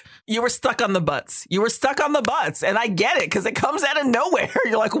understand. You were stuck on the butts. You were stuck on the butts. And I get it because it comes out of nowhere.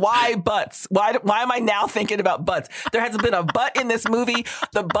 You're like, why butts? Why am I now thinking about butts? There hasn't been a butt in this movie.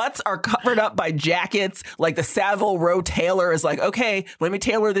 The butts are covered up by jackets. Like the Savile Row tailor is like, okay, let me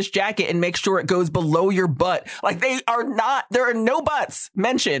tailor this jacket and make sure it goes below your butt. Like there are no butts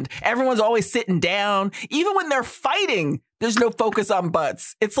mentioned. Everyone's always sitting down. Even when they're fighting, there's no focus on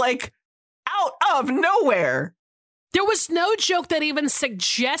butts. It's like out of nowhere. There was no joke that even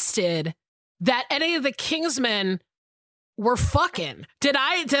suggested that any of the Kingsmen were fucking. Did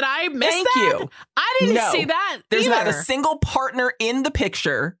I miss Thank that? you. I didn't see that. There's either. not a single partner in the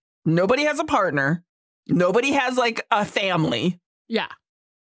picture. Nobody has a partner. Nobody has like a family. Yeah.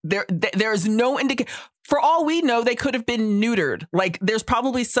 There's no indication. For all we know, they could have been neutered. Like there's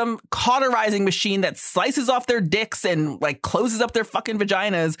probably some cauterizing machine that slices off their dicks and like closes up their fucking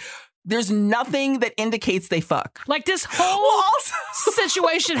vaginas. There's nothing that indicates they fuck. Like this whole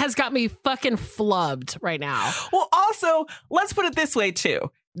situation has got me fucking flubbed right now. Well, also, let's put it this way, too.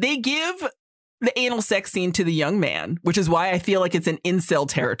 They give the anal sex scene to the young man, which is why I feel like it's an incel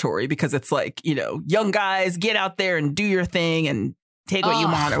territory, because it's like, you know, young guys, get out there and do your thing and take what you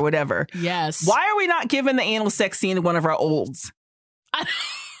want or whatever. Yes. Why are we not giving the anal sex scene to one of our olds?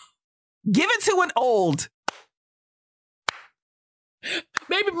 Give it to an old.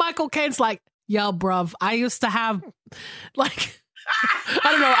 Maybe Michael Caine's like, yo, bruv, I used to have, like,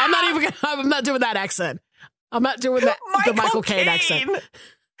 I don't know. I'm not doing that accent. I'm not doing the Michael Caine accent.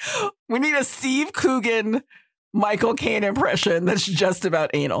 We need a Steve Coogan Michael Caine impression that's just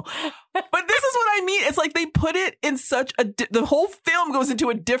about anal. But this is what I mean. It's like they put it in such the whole film goes into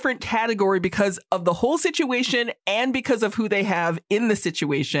a different category because of the whole situation and because of who they have in the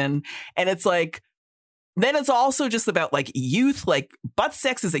situation. And it's like, then it's also just about like youth, like butt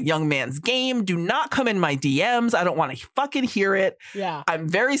sex is a young man's game. Do not come in my DMs. I don't want to fucking hear it. Yeah. I'm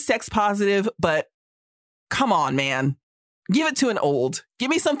very sex positive, but come on, man. Give it to an old. Give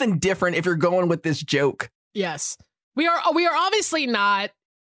me something different if you're going with this joke. Yes. We are obviously not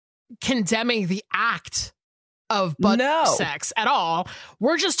condemning the act of butt sex at all.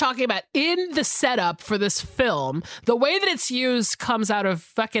 We're just talking about in the setup for this film, the way that it's used comes out of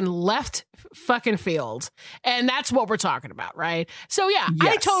fucking left fucking field. And that's what we're talking about, right? So yeah,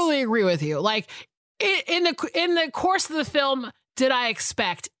 yes. I totally agree with you. Like in the course of the film, did I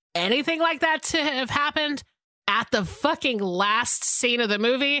expect anything like that to have happened at the fucking last scene of the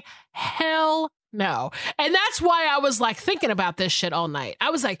movie? Hell no. And that's why I was like thinking about this shit all night. I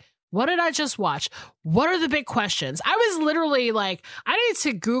was like, what did I just watch? What are the big questions? I was literally like, I need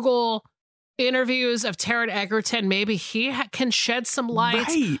to Google interviews of Taron Egerton. Maybe he can shed some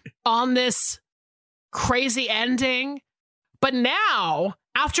light on this crazy ending. But now,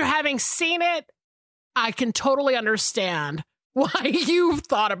 after having seen it, I can totally understand why you've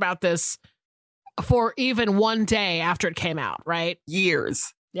thought about this for even one day after it came out, right?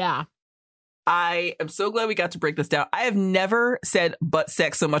 Years. Yeah. I am so glad we got to break this down. I have never said butt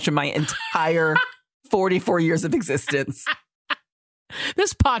sex so much in my entire 44 years of existence.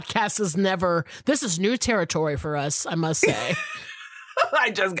 This podcast this is new territory for us, I must say.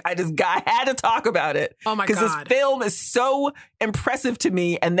 I had to talk about it. Oh my God. Because this film is so impressive to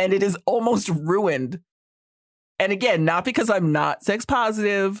me and then it is almost ruined. And again, not because I'm not sex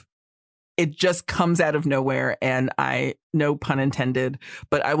positive. It just comes out of nowhere, and no pun intended,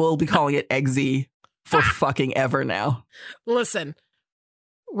 but I will be calling it Eggsy for fucking ever now. Listen,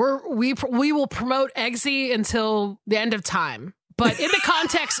 we will promote Eggsy until the end of time, but in the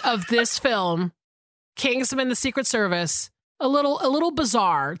context of this film, Kingsman: The Secret Service, a little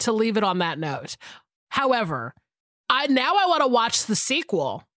bizarre to leave it on that note. However, I want to watch the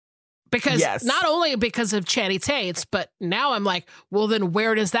sequel. Because not only because of Channing Tatum, but now I'm like, well, then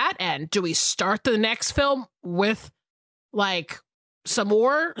where does that end? Do we start the next film with like some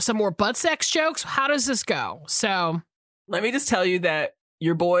more butt sex jokes? How does this go? So let me just tell you that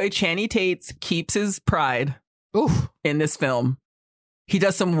your boy Channing Tatum keeps his pride in this film. He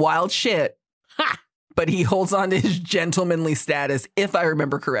does some wild shit, but he holds on to his gentlemanly status, if I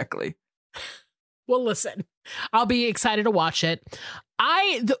remember correctly. Well, listen, I'll be excited to watch it.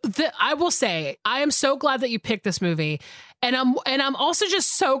 I will say I am so glad that you picked this movie, and I'm also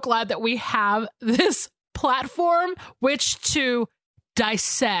just so glad that we have this platform which to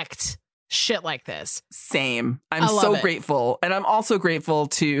dissect shit like this. Same. I'm so grateful, and I'm also grateful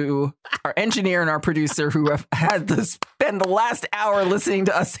to our engineer and our producer who have had to spend the last hour listening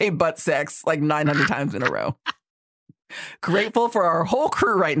to us say butt sex like 900 times in a row. Grateful for our whole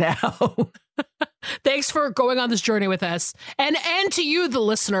crew right now. Thanks for going on this journey with us. And to you, the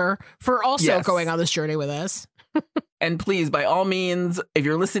listener, for also going on this journey with us. And please, by all means, if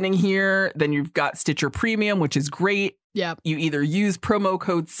you're listening here, then you've got Stitcher Premium, which is great. Yep. You either use promo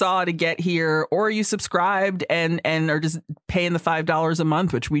code SAW to get here, or you subscribed and are just paying the $5 a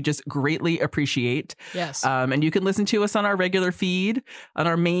month, which we just greatly appreciate. Yes. And you can listen to us on our regular feed, on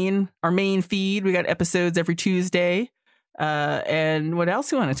our main feed. We got episodes every Tuesday. And what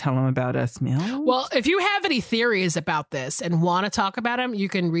else you want to tell them about us, Mel? Well, if you have any theories about this and want to talk about them, you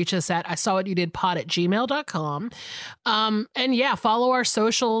can reach us at isawwhatyoudidpod@gmail.com. And yeah, follow our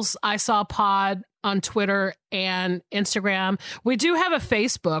socials. I Saw Pod on Twitter and Instagram. We do have a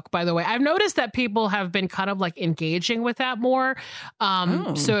Facebook, by the way. I've noticed that people have been kind of like engaging with that more.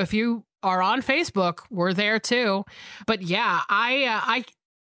 So if you are on Facebook, we're there too. But yeah, I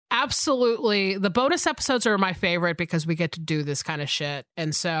absolutely, the bonus episodes are my favorite because we get to do this kind of shit.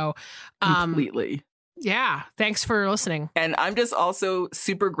 And so completely. Yeah, thanks for listening. And I'm just also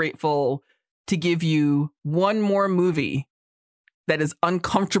super grateful to give you one more movie that is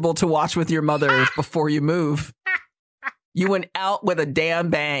uncomfortable to watch with your mother before you move. You went out with a damn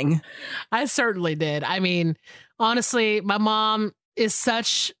bang. I certainly did. I mean, honestly, my mom is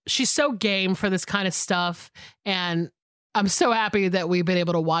she's so game for this kind of stuff. And I'm so happy that we've been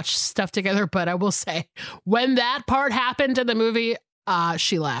able to watch stuff together. But I will say, when that part happened in the movie,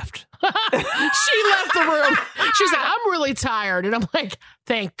 she left. She left the room. She was like, I'm really tired. And I'm like,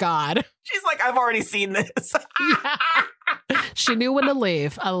 thank God. She's like, I've already seen this. Yeah. She knew when to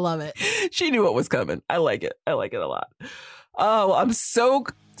leave. I love it. She knew what was coming. I like it. I like it a lot. Oh, well, I'm so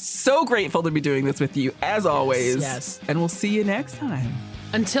grateful to be doing this with you, as always. Yes. And we'll see you next time.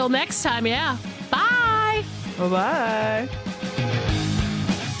 Until next time, yeah. Bye. Bye-bye.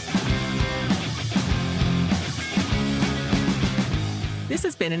 This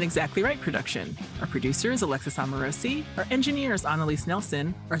has been an Exactly Right production. Our producer is Alexis Amorosi. Our engineer is Annalise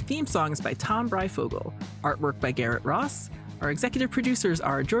Nelson. Our theme song is by Tom Bryfogle. Artwork by Garrett Ross. Our executive producers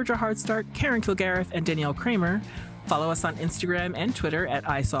are Georgia Hardstark, Karen Kilgariff, and Danielle Kramer. Follow us on Instagram and Twitter at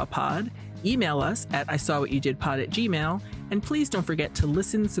ISawPod. Email us at isawwhatyoudidpod@gmail. And please don't forget to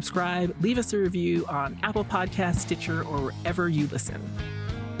listen, subscribe, leave us a review on Apple Podcasts, Stitcher, or wherever you listen.